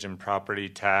mortgage and property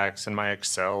tax and my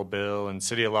Excel bill and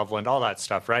City of Loveland, all that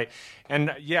stuff, right?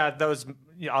 And yeah, those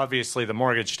obviously the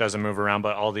mortgage doesn't move around,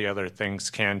 but all the other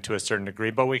things can to a certain degree.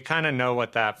 But we kind of know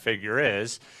what that figure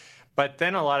is. But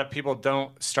then a lot of people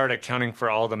don't start accounting for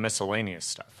all the miscellaneous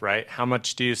stuff, right? How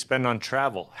much do you spend on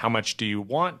travel? How much do you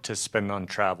want to spend on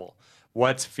travel?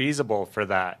 What's feasible for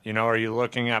that? Are you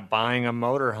looking at buying a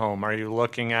motorhome? Are you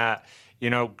looking at,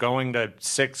 going to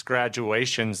 6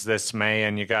 graduations this May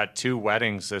and you got 2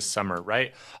 weddings this summer,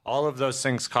 right? All of those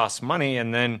things cost money,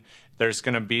 and then there's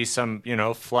going to be some,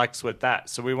 flex with that.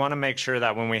 So we want to make sure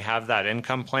that when we have that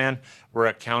income plan, we're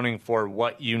accounting for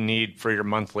what you need for your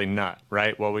monthly nut,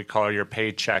 right? What we call your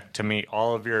paycheck to meet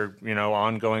all of your,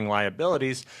 ongoing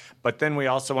liabilities. But then we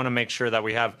also want to make sure that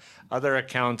we have other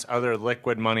accounts, other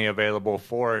liquid money available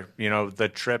for,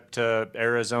 the trip to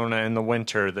Arizona in the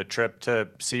winter, the trip to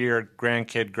see your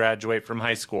grandkid graduate from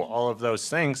high school, all of those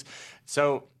things.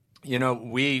 So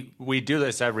we do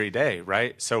this every day,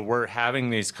 right? So we're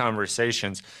having these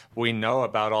conversations. We know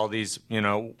about all these,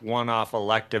 one-off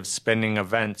elective spending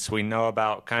events. We know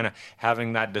about kind of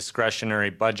having that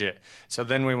discretionary budget. So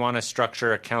then we want to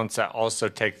structure accounts that also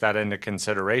take that into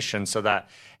consideration so that,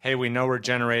 hey, we know we're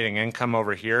generating income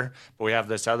over here, but we have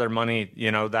this other money,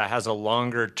 that has a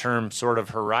longer term sort of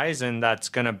horizon that's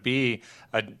going to be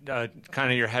a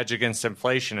kind of your hedge against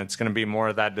inflation. It's going to be more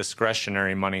of that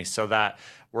discretionary money so that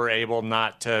we're able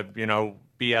not to,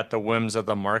 be at the whims of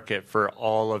the market for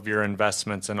all of your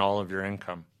investments and all of your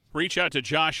income. Reach out to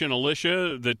Josh and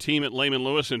Alicia, the team at Layman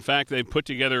Lewis. In fact, they've put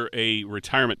together a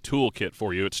retirement toolkit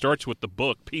for you. It starts with the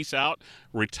book, Peace Out,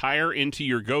 Retire into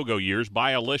Your Go-Go Years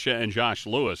by Alicia and Josh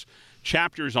Lewis.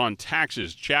 Chapters on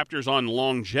taxes, chapters on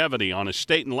longevity, on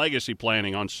estate and legacy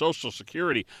planning, on Social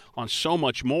Security, on so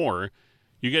much more.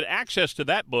 You get access to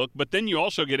that book, but then you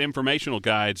also get informational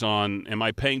guides on, am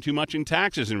I paying too much in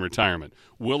taxes in retirement?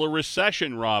 Will a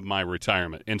recession rob my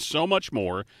retirement? And so much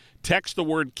more. Text the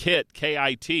word KIT,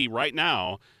 K-I-T, right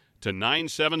now to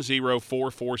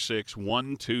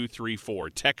 970-446-1234.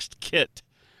 Text KIT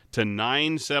to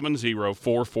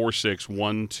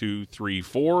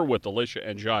 970-446-1234 with Alicia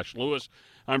and Josh Lewis.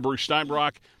 I'm Bruce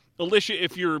Steinbrock. Alicia,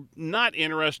 if you're not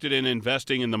interested in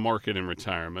investing in the market in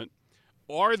retirement,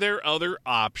 are there other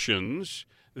options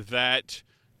that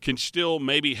can still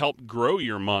maybe help grow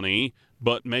your money,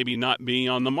 but maybe not be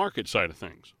on the market side of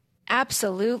things?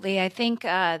 Absolutely. I think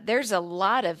there's a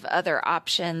lot of other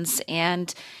options.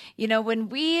 And, when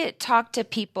we talk to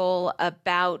people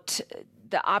about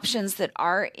the options that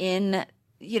are in,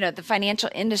 the financial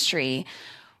industry,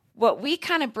 what we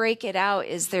kind of break it out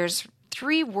is there's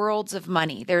 3 worlds of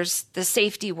money. There's the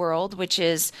safety world, which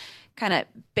is kind of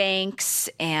banks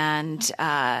and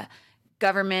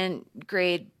government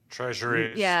grade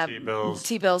treasuries,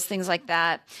 T-bills, things like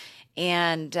that,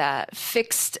 and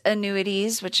fixed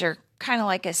annuities, which are kind of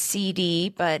like a CD,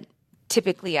 but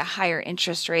typically a higher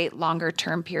interest rate, longer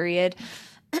term period.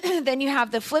 Then you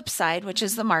have the flip side, which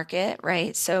is the market,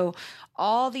 right? So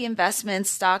all the investments,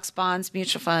 stocks, bonds,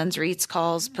 mutual funds, REITs,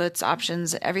 calls, puts,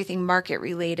 options, everything market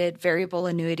related, variable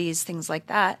annuities, things like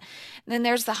that. And then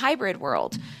there's the hybrid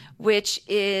world, which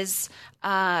is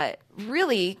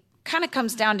really kind of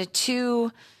comes down to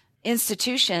 2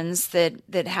 institutions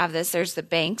that have this. There's the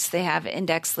banks. They have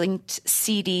index-linked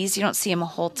CDs. You don't see them a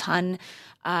whole ton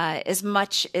as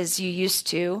much as you used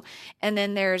to. And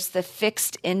then there's the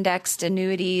fixed indexed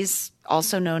annuities,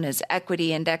 also known as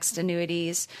equity indexed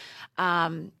annuities,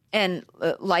 and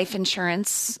life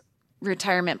insurance,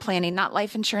 retirement planning, not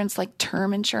life insurance like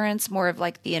term insurance, more of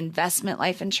like the investment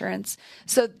life insurance.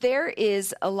 So there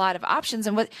is a lot of options.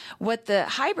 And what the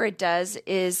hybrid does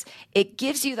is it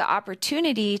gives you the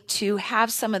opportunity to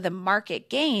have some of the market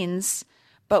gains,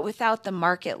 but without the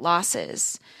market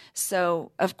losses.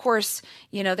 So of course,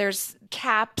 there's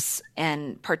caps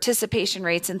and participation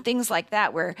rates and things like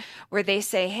that where they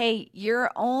say, hey,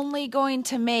 you're only going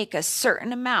to make a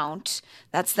certain amount.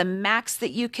 That's the max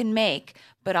that you can make.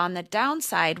 But on the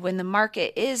downside, when the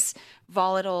market is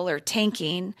volatile or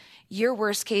tanking, your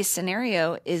worst case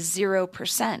scenario is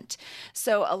 0%.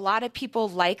 So a lot of people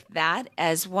like that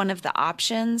as one of the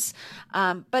options.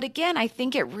 But again, I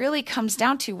think it really comes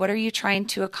down to what are you trying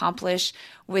to accomplish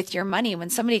with your money? When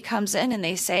somebody comes in and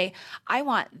they say, I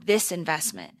want this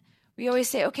investment, we always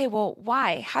say, okay, well,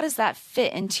 why? How does that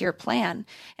fit into your plan?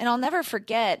 And I'll never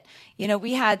forget,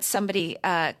 we had somebody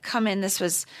come in. This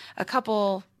was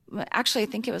actually, I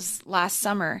think it was last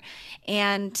summer,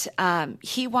 and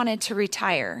he wanted to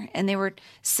retire, and they were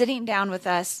sitting down with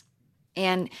us,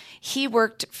 and he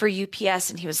worked for UPS,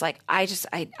 and he was like, I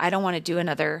don't want to do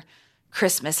another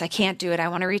Christmas. I can't do it. I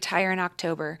want to retire in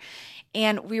October.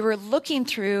 And we were looking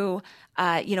through,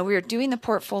 we were doing the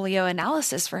portfolio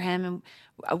analysis for him, and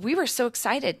we were so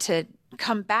excited to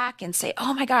come back and say,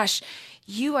 oh my gosh,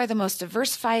 you are the most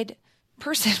diversified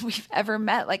person we've ever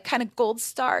met, like kind of gold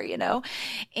star,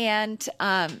 And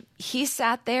he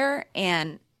sat there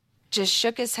and just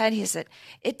shook his head. He said,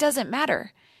 it doesn't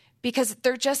matter because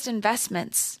they're just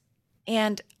investments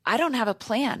and I don't have a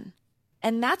plan.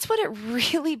 And that's what it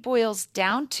really boils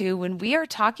down to when we are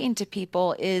talking to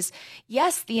people is,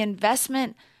 yes, the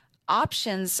investment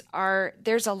options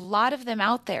there's a lot of them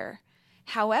out there.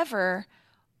 However,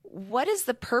 what is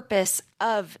the purpose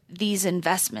of these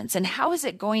investments and how is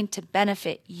it going to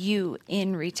benefit you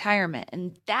in retirement?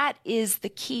 And that is the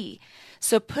key.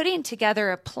 So putting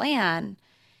together a plan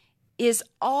is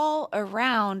all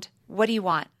around what do you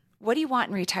want? What do you want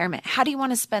in retirement? How do you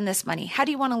want to spend this money? How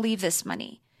do you want to leave this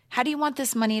money? How do you want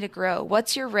this money to grow?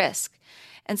 What's your risk?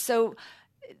 And so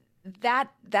that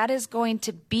is going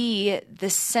to be the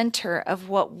center of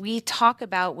what we talk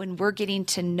about when we're getting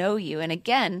to know you. And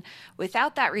again,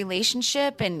 without that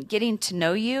relationship and getting to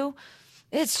know you,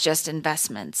 it's just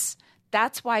investments.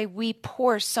 That's why we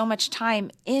pour so much time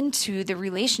into the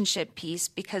relationship piece,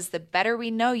 because the better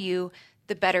we know you,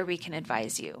 the better we can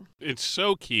advise you. It's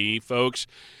so key, folks.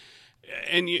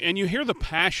 And you hear the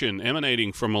passion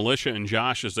emanating from Alicia and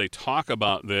Josh as they talk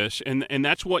about this, and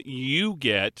that's what you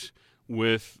get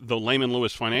with the Layman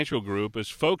Lewis Financial Group is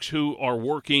folks who are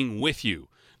working with you.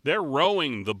 They're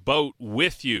rowing the boat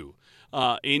with you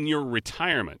in your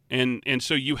retirement. And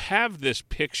so you have this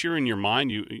picture in your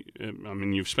mind.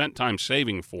 You've spent time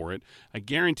saving for it. I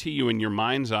guarantee you in your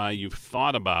mind's eye, you've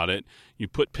thought about it. You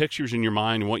put pictures in your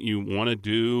mind, what you want to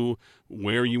do,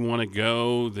 where you want to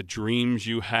go, the dreams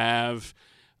you have.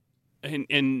 And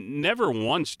never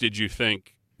once did you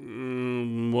think,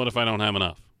 what if I don't have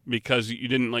enough? Because you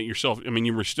didn't let yourself,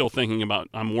 you were still thinking about,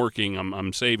 I'm working,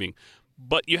 I'm saving.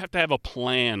 But you have to have a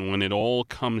plan when it all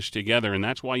comes together, and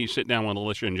that's why you sit down with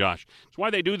Alicia and Josh. It's why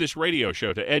they do this radio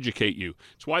show, to educate you.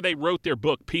 It's why they wrote their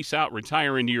book, Peace Out,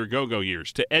 Retire into Your Go-Go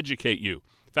Years, to educate you.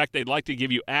 In fact, they'd like to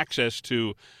give you access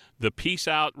to the Peace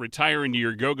Out, Retire into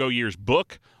Your Go-Go Years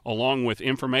book, along with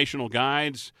informational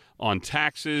guides on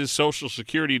taxes, Social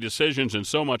Security decisions, and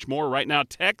so much more. Right now,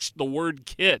 text the word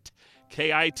KIT,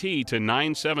 KIT, to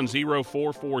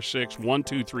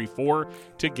 970-446-1234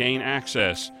 to gain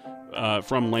access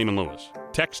from Layman Lewis.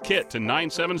 Text KIT to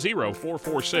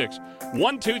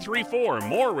 970-446-1234.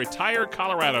 More Retire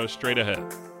Colorado straight ahead.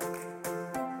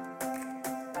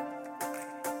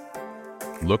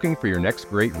 Looking for your next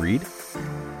great read?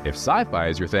 If sci-fi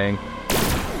is your thing,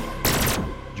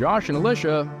 Josh and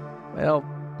Alicia, well,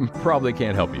 probably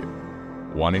can't help you.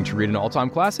 Wanting to read an all-time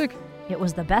classic? It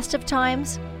was the best of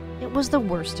times. It was the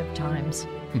worst of times.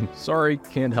 Sorry,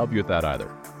 can't help you with that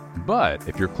either. But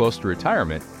if you're close to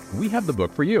retirement, we have the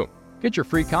book for you. Get your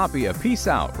free copy of Peace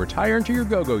Out, Retire into Your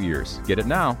Go-Go Years. Get it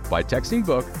now by texting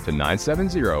book to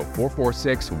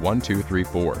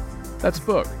 970-446-1234. That's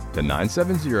book to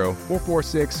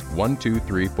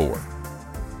 970-446-1234.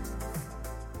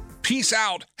 Peace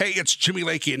out. Hey, it's Jimmy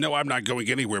Lakey, and no, I'm not going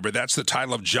anywhere, but that's the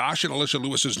title of Josh and Alicia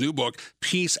Lewis's new book,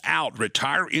 Peace Out,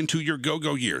 Retire into Your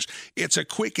Go-Go Years. It's a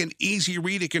quick and easy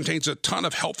read. It contains a ton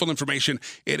of helpful information.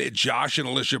 In it, Josh and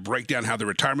Alicia break down how the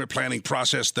retirement planning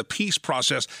process, the peace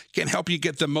process, can help you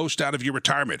get the most out of your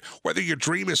retirement. Whether your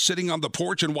dream is sitting on the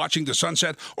porch and watching the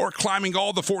sunset or climbing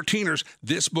all the 14ers,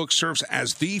 this book serves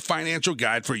as the financial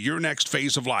guide for your next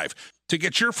phase of life. To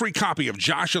get your free copy of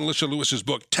Josh and Alicia Lewis's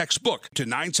book, text book to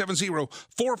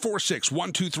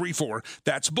 970-446-1234.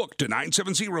 That's book to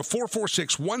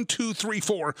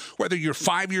 970-446-1234. Whether you're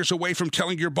 5 years away from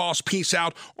telling your boss peace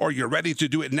out or you're ready to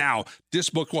do it now, this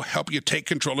book will help you take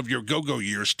control of your go-go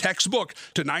years. Text book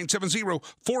to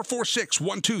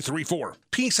 970-446-1234.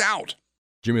 Peace out.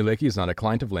 Jimmy Lakey is not a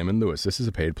client of Layman Lewis. This is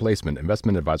a paid placement.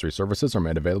 Investment advisory services are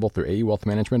made available through AE Wealth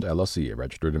Management, LLC, a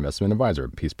registered investment advisor.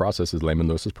 Peace Process is Layman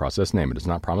Lewis's process name. It does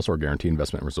not promise or guarantee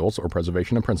investment results or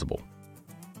preservation of principal.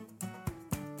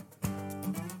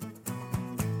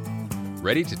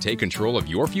 Ready to take control of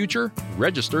your future?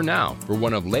 Register now for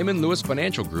one of Layman Lewis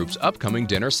Financial Group's upcoming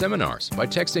dinner seminars by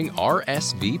texting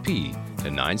RSVP to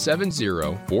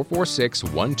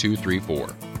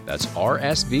 970-446-1234. That's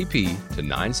RSVP to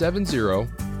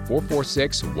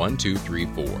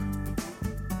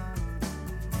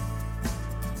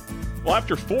 970-446-1234. Well,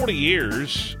 after 40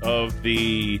 years of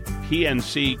the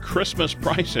PNC Christmas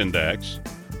Price Index,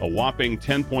 a whopping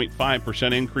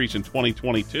 10.5% increase in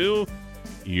 2022,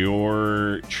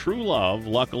 your true love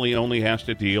luckily only has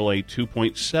to deal a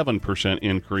 2.7%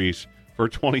 increase for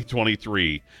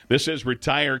 2023. This is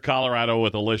Retire Colorado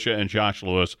with Alicia and Josh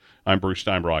Lewis. I'm Bruce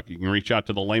Steinbrock. You can reach out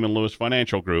to the Layman Lewis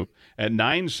Financial Group at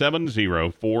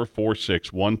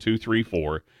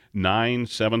 970-446-1234,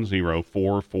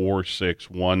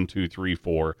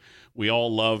 970-446-1234. We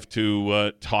all love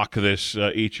to talk this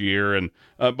each year. And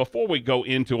before we go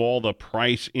into all the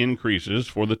price increases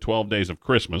for the 12 days of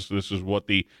Christmas, this is what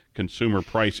the Consumer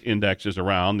Price Index is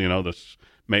around, this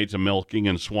maids of milking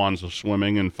and swans of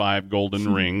swimming and 5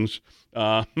 golden rings.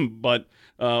 But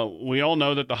we all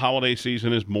know that the holiday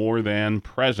season is more than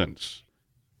presents.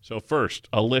 So first,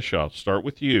 Alicia, I'll start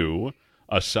with you.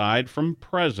 Aside from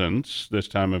presents this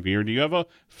time of year, do you have a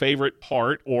favorite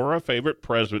part or a favorite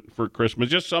present for Christmas?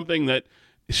 Just something that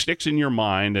sticks in your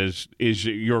mind as is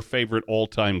your favorite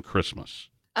all-time Christmas.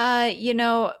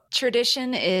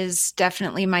 Tradition is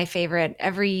definitely my favorite.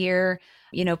 Every year,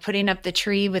 putting up the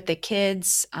tree with the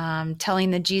kids,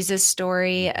 telling the Jesus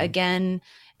story again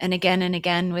and again and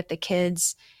again with the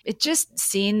kids. It just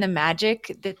seeing the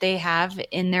magic that they have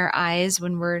in their eyes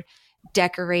when we're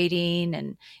decorating.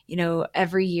 And,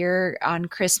 every year on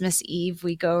Christmas Eve,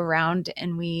 we go around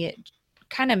and we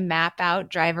kind of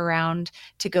drive around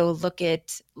to go look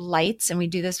at lights. And we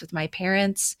do this with my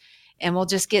parents. And we'll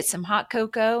just get some hot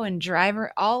cocoa and drive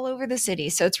all over the city.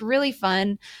 So it's really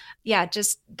fun. Yeah,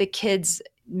 just the kids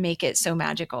make it so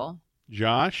magical.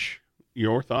 Josh,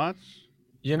 your thoughts?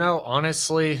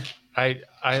 Honestly, I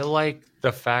like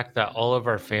the fact that all of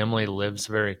our family lives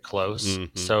very close.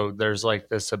 Mm-hmm. So there's like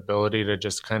this ability to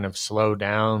just kind of slow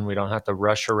down. We don't have to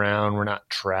rush around. We're not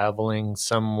traveling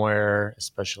somewhere,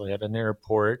 especially at an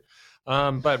airport.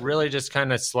 But really just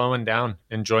kind of slowing down,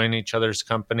 enjoying each other's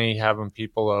company, having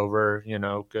people over,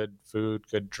 good food,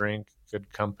 good drink,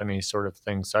 good company sort of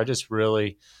thing. So I just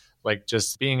really like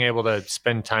just being able to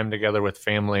spend time together with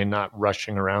family and not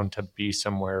rushing around to be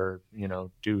somewhere,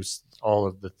 do all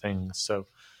of the things. So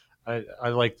I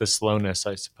like the slowness,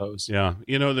 I suppose. Yeah.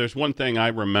 There's one thing I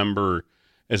remember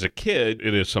as a kid.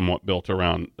 It is somewhat built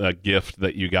around a gift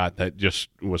that you got that just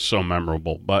was so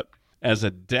memorable. But as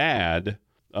a dad,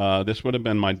 this would have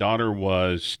been, my daughter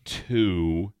was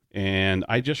 2, and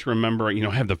I just remember,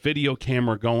 have the video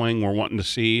camera going. We're wanting to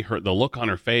see the look on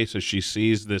her face as she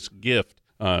sees this gift.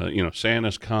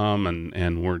 Santa's come,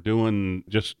 and we're doing,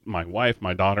 just my wife,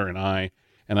 my daughter, and I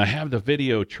have the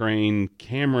video train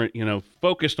camera,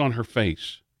 focused on her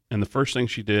face. And the first thing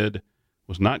she did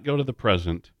was not go to the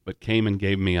present, but came and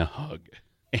gave me a hug.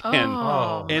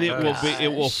 And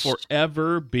it will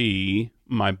forever be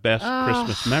my best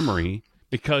Christmas memory.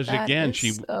 Because again,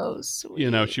 she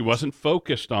wasn't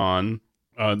focused on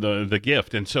the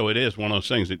gift, and so it is one of those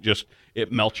things.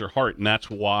 It melts your heart, and that's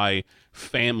why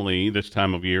family this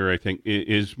time of year, I think,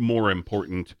 is more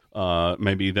important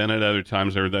maybe than at other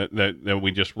times, or that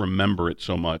we just remember it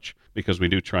so much because we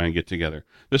do try and get together.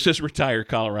 This is Retire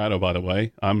Colorado, by the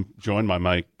way. I'm joined by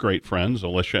my great friends,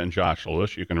 Alicia and Josh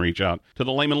Lewis. You can reach out to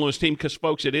the Layman Lewis team because,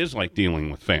 folks, it is like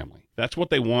dealing with family. That's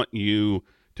what they want you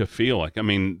to feel like. I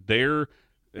mean, they're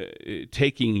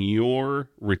taking your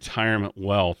retirement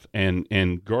wealth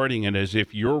and guarding it as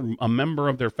if you're a member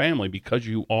of their family, because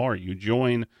you are. You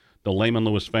join the Layman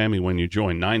Lewis family when you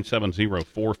join.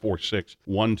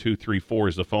 970-446-1234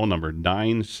 is the phone number,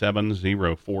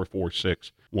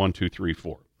 970-446-1234.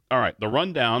 All right, the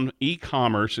rundown,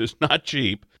 e-commerce is not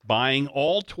cheap. Buying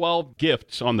all 12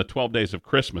 gifts on the 12 days of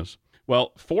Christmas,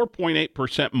 well,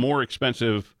 4.8% more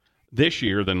expensive this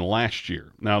year than last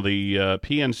year. Now, the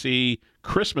PNC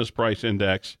Christmas Price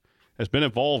Index has been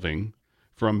evolving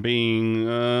from being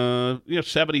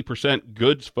 70%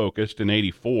 goods focused in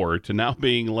 84 to now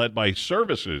being led by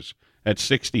services at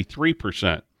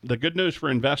 63%. The good news for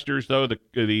investors, though,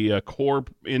 the core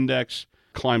index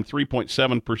climbed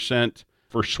 3.7%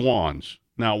 for swans.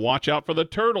 Now, watch out for the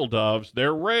turtle doves.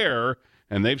 They're rare,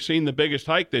 and they've seen the biggest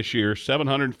hike this year,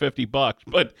 $750.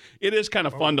 But it is kind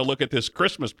of fun to look at this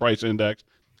Christmas price index.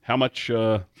 How much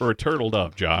for a turtle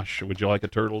dove, Josh? Would you like a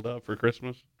turtle dove for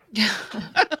Christmas?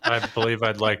 I believe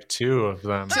I'd like 2 of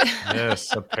them.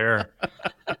 Yes, a pair.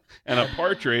 And a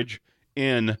partridge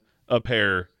in a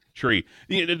pear tree.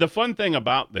 The fun thing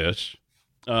about this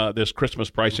Christmas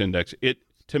price index,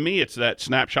 to me, it's that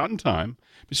snapshot in time.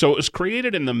 So it was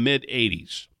created in the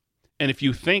mid-'80s. And if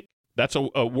you think that's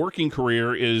a working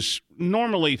career is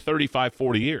normally 35,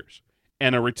 40 years.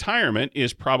 And a retirement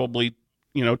is probably,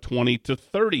 20 to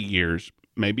 30 years,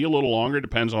 maybe a little longer,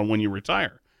 depends on when you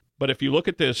retire. But if you look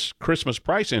at this Christmas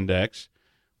price index,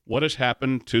 what has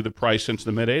happened to the price since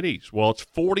the mid-'80s? Well, it's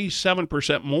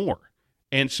 47% more.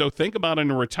 And so think about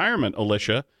in a retirement,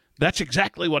 Alicia, that's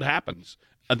exactly what happens.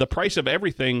 The price of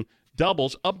everything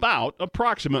doubles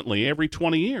approximately every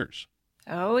 20 years.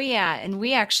 Oh, yeah. And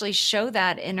we actually show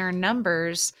that in our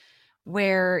numbers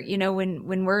where,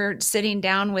 when we're sitting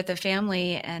down with a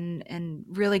family and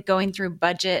really going through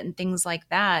budget and things like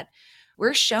that,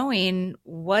 we're showing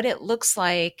what it looks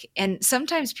like. And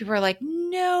sometimes people are like,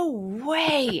 no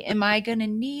way am I going to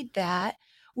need that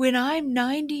when I'm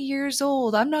 90 years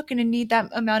old. I'm not going to need that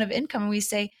amount of income. And we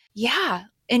say, yeah,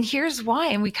 and here's why.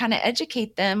 And we kind of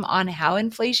educate them on how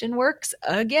inflation works.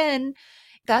 Again,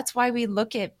 that's why we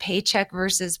look at paycheck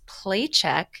versus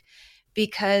playcheck,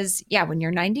 because when you're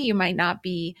 90, you might not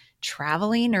be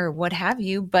traveling or what have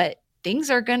you, but things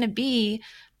are going to be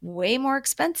way more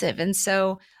expensive. And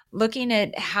so looking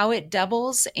at how it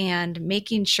doubles and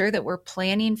making sure that we're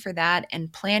planning for that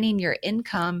and planning your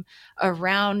income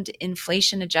around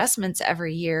inflation adjustments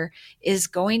every year is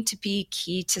going to be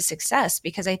key to success.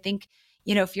 Because I think,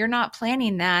 if you're not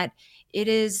planning that, it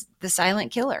is the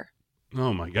silent killer.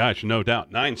 Oh, my gosh, no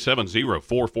doubt.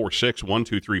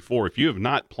 970-446-1234. If you have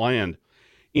not planned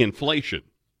inflation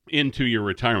into your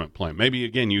retirement plan, maybe,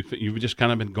 again, you've just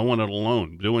kind of been going it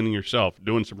alone, doing it yourself,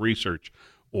 doing some research,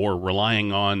 or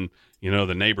relying on,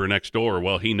 the neighbor next door.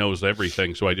 Well, he knows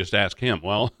everything, so I just ask him.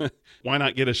 Well, why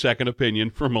not get a second opinion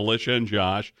from Alicia and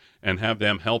Josh and have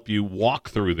them help you walk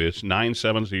through this?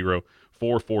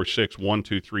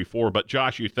 970-446-1234. But,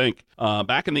 Josh, you think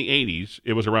back in the 80s,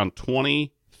 it was around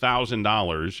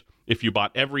 $20,000 if you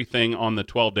bought everything on the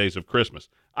 12 days of Christmas.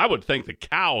 I would think the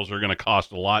cows are going to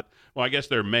cost a lot. Well, I guess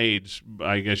they're maids.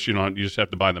 I guess, you just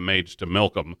have to buy the maids to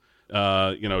milk them.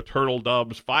 Turtle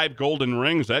doves, 5 golden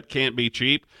rings, that can't be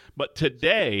cheap. But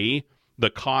today, the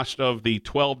cost of the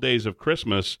 12 days of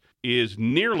Christmas is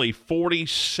nearly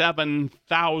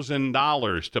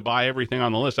 $47,000 to buy everything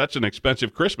on the list. That's an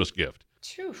expensive Christmas gift.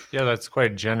 Yeah, that's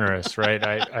quite generous, right?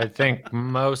 I think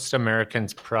most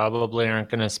Americans probably aren't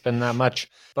going to spend that much.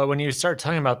 But when you start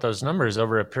talking about those numbers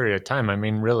over a period of time, I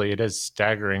mean, really, it is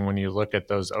staggering when you look at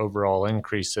those overall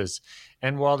increases.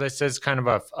 And while this is kind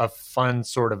of a fun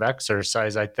sort of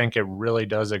exercise, I think it really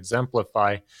does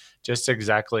exemplify just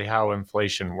exactly how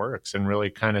inflation works and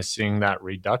really kind of seeing that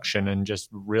reduction in just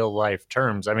real life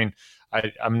terms. I mean,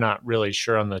 I'm not really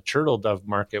sure on the turtle dove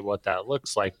market what that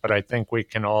looks like, but I think we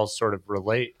can all sort of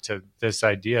relate to this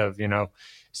idea of,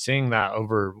 seeing that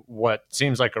over what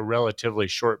seems like a relatively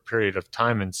short period of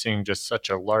time and seeing just such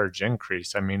a large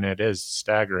increase. I mean, it is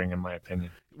staggering in my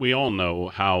opinion. We all know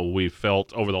how we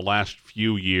felt over the last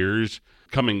few years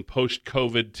coming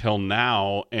post-COVID till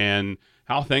now, and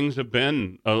how things have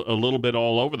been a little bit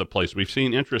all over the place. We've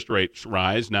seen interest rates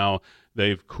rise. Now,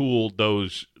 they've cooled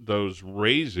those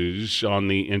raises on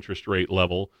the interest rate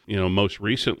level, most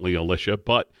recently, Alicia.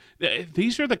 But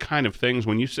these are the kind of things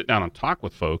when you sit down and talk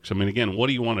with folks. I mean, again, what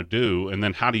do you want to do? And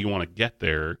then how do you want to get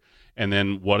there? And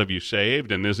then what have you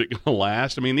saved? And is it going to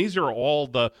last? I mean, these are all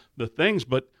the things,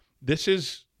 but this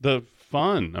is the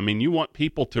fun. I mean, you want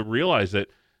people to realize that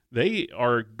they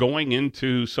are going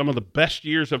into some of the best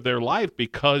years of their life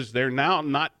because they're now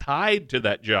not tied to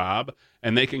that job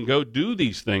and they can go do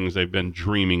these things they've been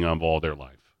dreaming of all their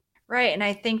life. Right. And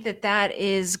I think that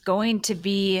is going to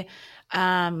be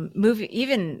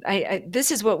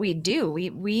this is what we do.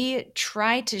 We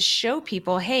try to show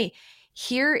people, hey,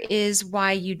 here is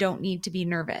why you don't need to be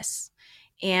nervous.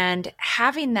 And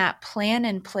having that plan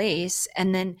in place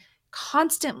and then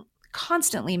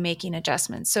constantly making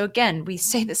adjustments. So again, we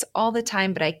say this all the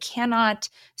time, but I cannot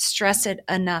stress it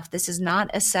enough. This is not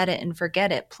a set it and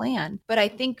forget it plan. But I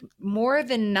think more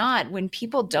than not, when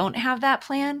people don't have that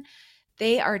plan,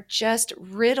 they are just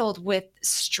riddled with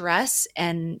stress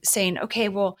and saying, okay,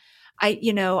 well, I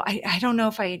don't know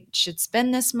if I should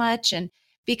spend this much. And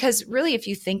because really, if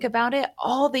you think about it,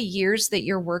 all the years that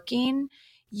you're working,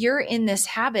 you're in this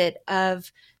habit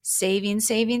of saving,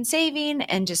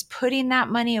 and just putting that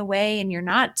money away, and you're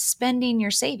not spending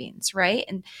your savings, right?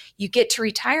 And you get to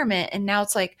retirement, and now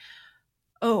it's like,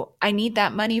 oh, I need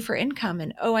that money for income,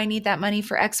 and oh, I need that money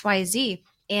for XYZ.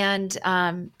 And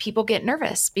people get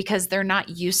nervous because they're not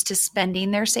used to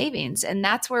spending their savings. And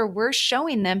that's where we're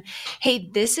showing them, hey,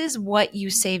 this is what you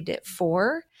saved it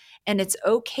for. And it's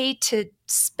okay to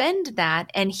spend that.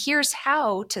 And here's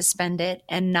how to spend it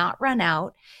and not run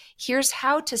out. Here's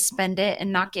how to spend it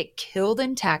and not get killed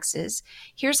in taxes.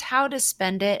 Here's how to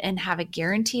spend it and have a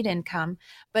guaranteed income.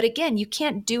 But again, you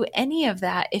can't do any of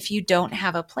that if you don't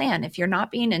have a plan, if you're not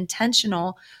being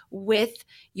intentional with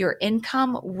your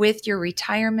income, with your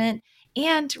retirement,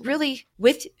 and really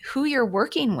with who you're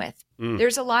working with.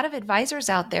 There's a lot of advisors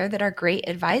out there that are great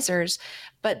advisors,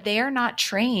 but they are not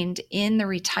trained in the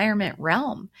retirement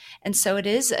realm. And so it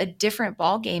is a different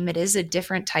ballgame. It is a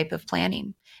different type of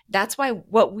planning. That's why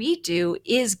what we do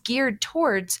is geared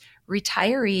towards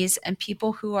retirees and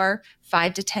people who are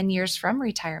 5 to 10 years from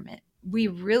retirement. We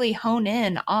really hone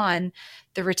in on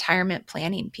the retirement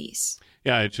planning piece.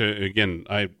 Yeah, again,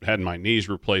 I had my knees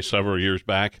replaced several years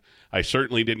back. I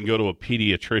certainly didn't go to a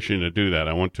pediatrician to do that.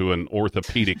 I went to an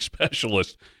orthopedic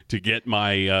specialist to get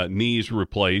my knees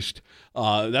replaced.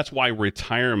 That's why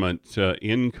retirement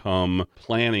income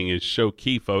planning is so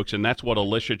key, folks, and that's what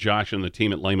Alicia, Josh, and the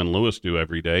team at Layman Lewis do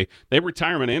every day. They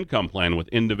retirement income plan with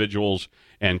individuals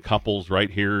and couples right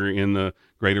here in the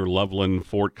greater Loveland,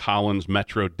 Fort Collins,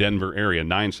 Metro Denver area.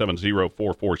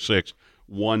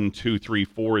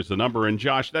 970-446-1234 is the number. And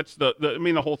Josh, that's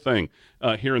the whole thing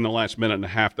here in the last minute and a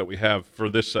half that we have for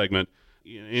this segment,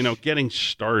 getting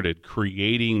started,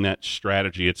 creating that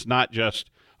strategy. It's not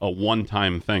just a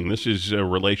one-time thing. This is a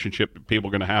relationship that people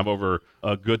are going to have over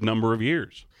a good number of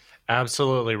years.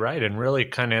 Absolutely right. And really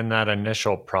kind of in that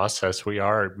initial process, we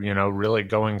are, really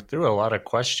going through a lot of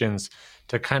questions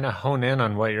to kind of hone in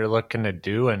on what you're looking to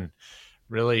do and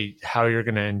really how you're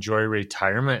going to enjoy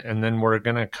retirement. And then we're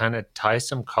going to kind of tie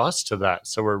some costs to that.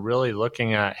 So we're really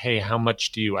looking at, hey, how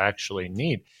much do you actually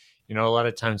need? A lot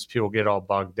of times people get all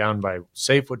bogged down by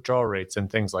safe withdrawal rates and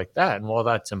things like that. And while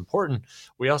that's important,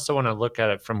 we also want to look at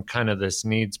it from kind of this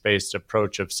needs-based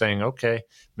approach of saying, okay,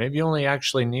 maybe you only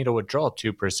actually need to withdraw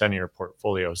 2% of your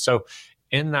portfolio. So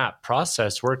in that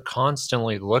process, we're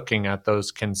constantly looking at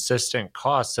those consistent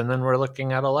costs, and then we're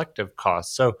looking at elective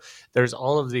costs. So there's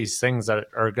all of these things that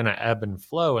are going to ebb and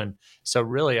flow. And so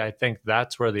really, I think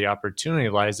that's where the opportunity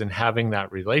lies in having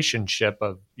that relationship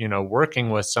of,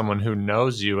 working with someone who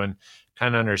knows you and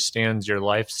kind of understands your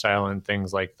lifestyle and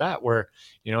things like that, where,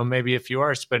 maybe if you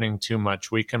are spending too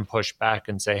much, we can push back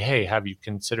and say, hey, have you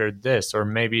considered this? Or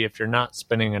maybe if you're not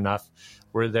spending enough,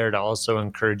 we're there to also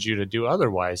encourage you to do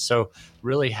otherwise. So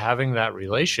really having that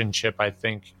relationship, I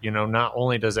think, not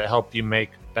only does it help you make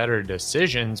better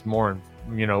decisions, more,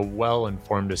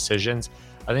 well-informed decisions,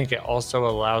 I think it also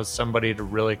allows somebody to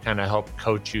really kind of help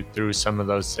coach you through some of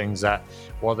those things that,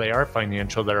 while they are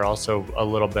financial, they're also a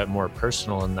little bit more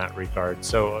personal in that regard.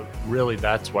 So really,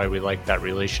 that's why we like that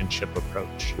relationship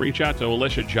approach. Reach out to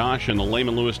Alicia, Josh, and the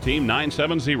Layman Lewis team,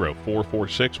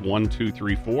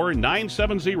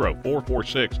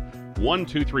 970-446-1234,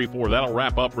 970-446-1234. That'll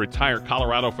wrap up Retire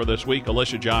Colorado for this week.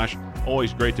 Alicia, Josh,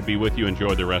 always great to be with you.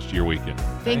 Enjoy the rest of your weekend.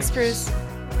 Thanks, Bruce.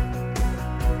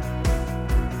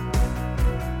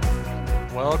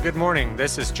 Well, good morning.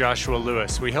 This is Joshua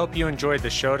Lewis. We hope you enjoyed the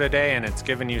show today and it's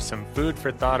given you some food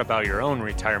for thought about your own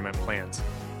retirement plans.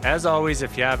 As always,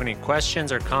 if you have any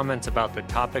questions or comments about the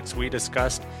topics we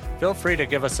discussed, feel free to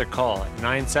give us a call at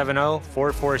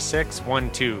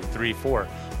 970-446-1234.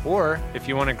 Or if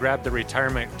you want to grab the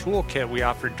retirement toolkit we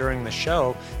offered during the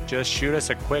show, just shoot us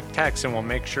a quick text and we'll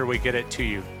make sure we get it to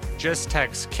you. Just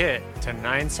text KIT to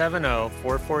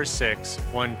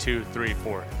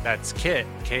 970-446-1234. That's KIT,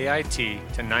 K-I-T,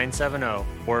 to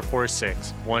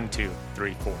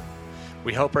 970-446-1234.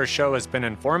 We hope our show has been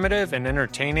informative and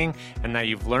entertaining and that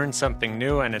you've learned something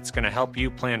new and it's going to help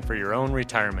you plan for your own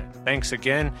retirement. Thanks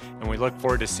again, and we look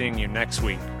forward to seeing you next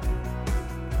week.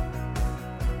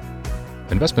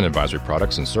 Investment advisory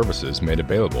products and services made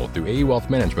available through AE Wealth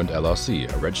Management,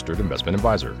 LLC, a registered investment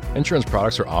advisor. Insurance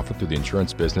products are offered through the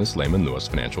insurance business Layman Lewis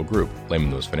Financial Group. Layman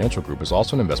Lewis Financial Group is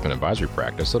also an investment advisory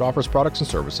practice that offers products and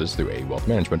services through AE Wealth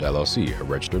Management, LLC, a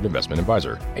registered investment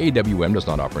advisor. AEWM does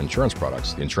not offer insurance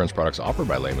products. The insurance products offered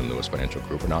by Layman Lewis Financial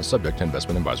Group are not subject to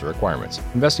investment advisor requirements.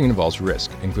 Investing involves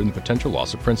risk, including the potential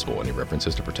loss of principal. Any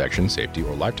references to protection, safety,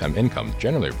 or lifetime income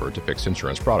generally refer to fixed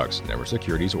insurance products, never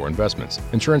securities or investments.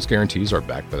 Insurance guarantees are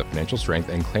backed by the financial strength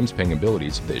and claims-paying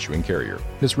abilities of the issuing carrier.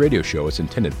 This radio show is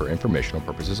intended for informational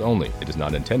purposes only. It is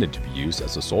not intended to be used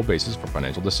as the sole basis for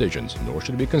financial decisions, nor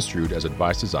should it be construed as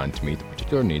advice designed to meet the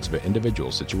particular needs of an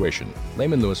individual situation.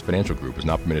 Layman Lewis Financial Group is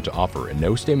not permitted to offer, and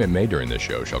no statement made during this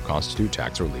show shall constitute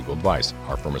tax or legal advice.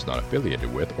 Our firm is not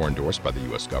affiliated with or endorsed by the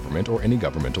U.S. government or any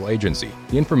governmental agency.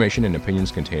 The information and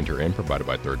opinions contained herein provided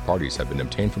by third parties have been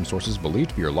obtained from sources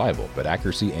believed to be reliable, but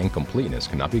accuracy and completeness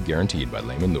cannot be guaranteed by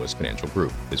Layman Lewis Financial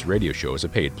Group. This radio show is a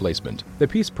paid placement. The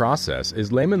Peace Process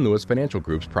is Layman Lewis Financial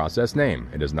Group's process name.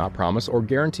 It does not promise or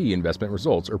guarantee investment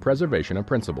results or preservation of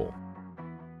principal.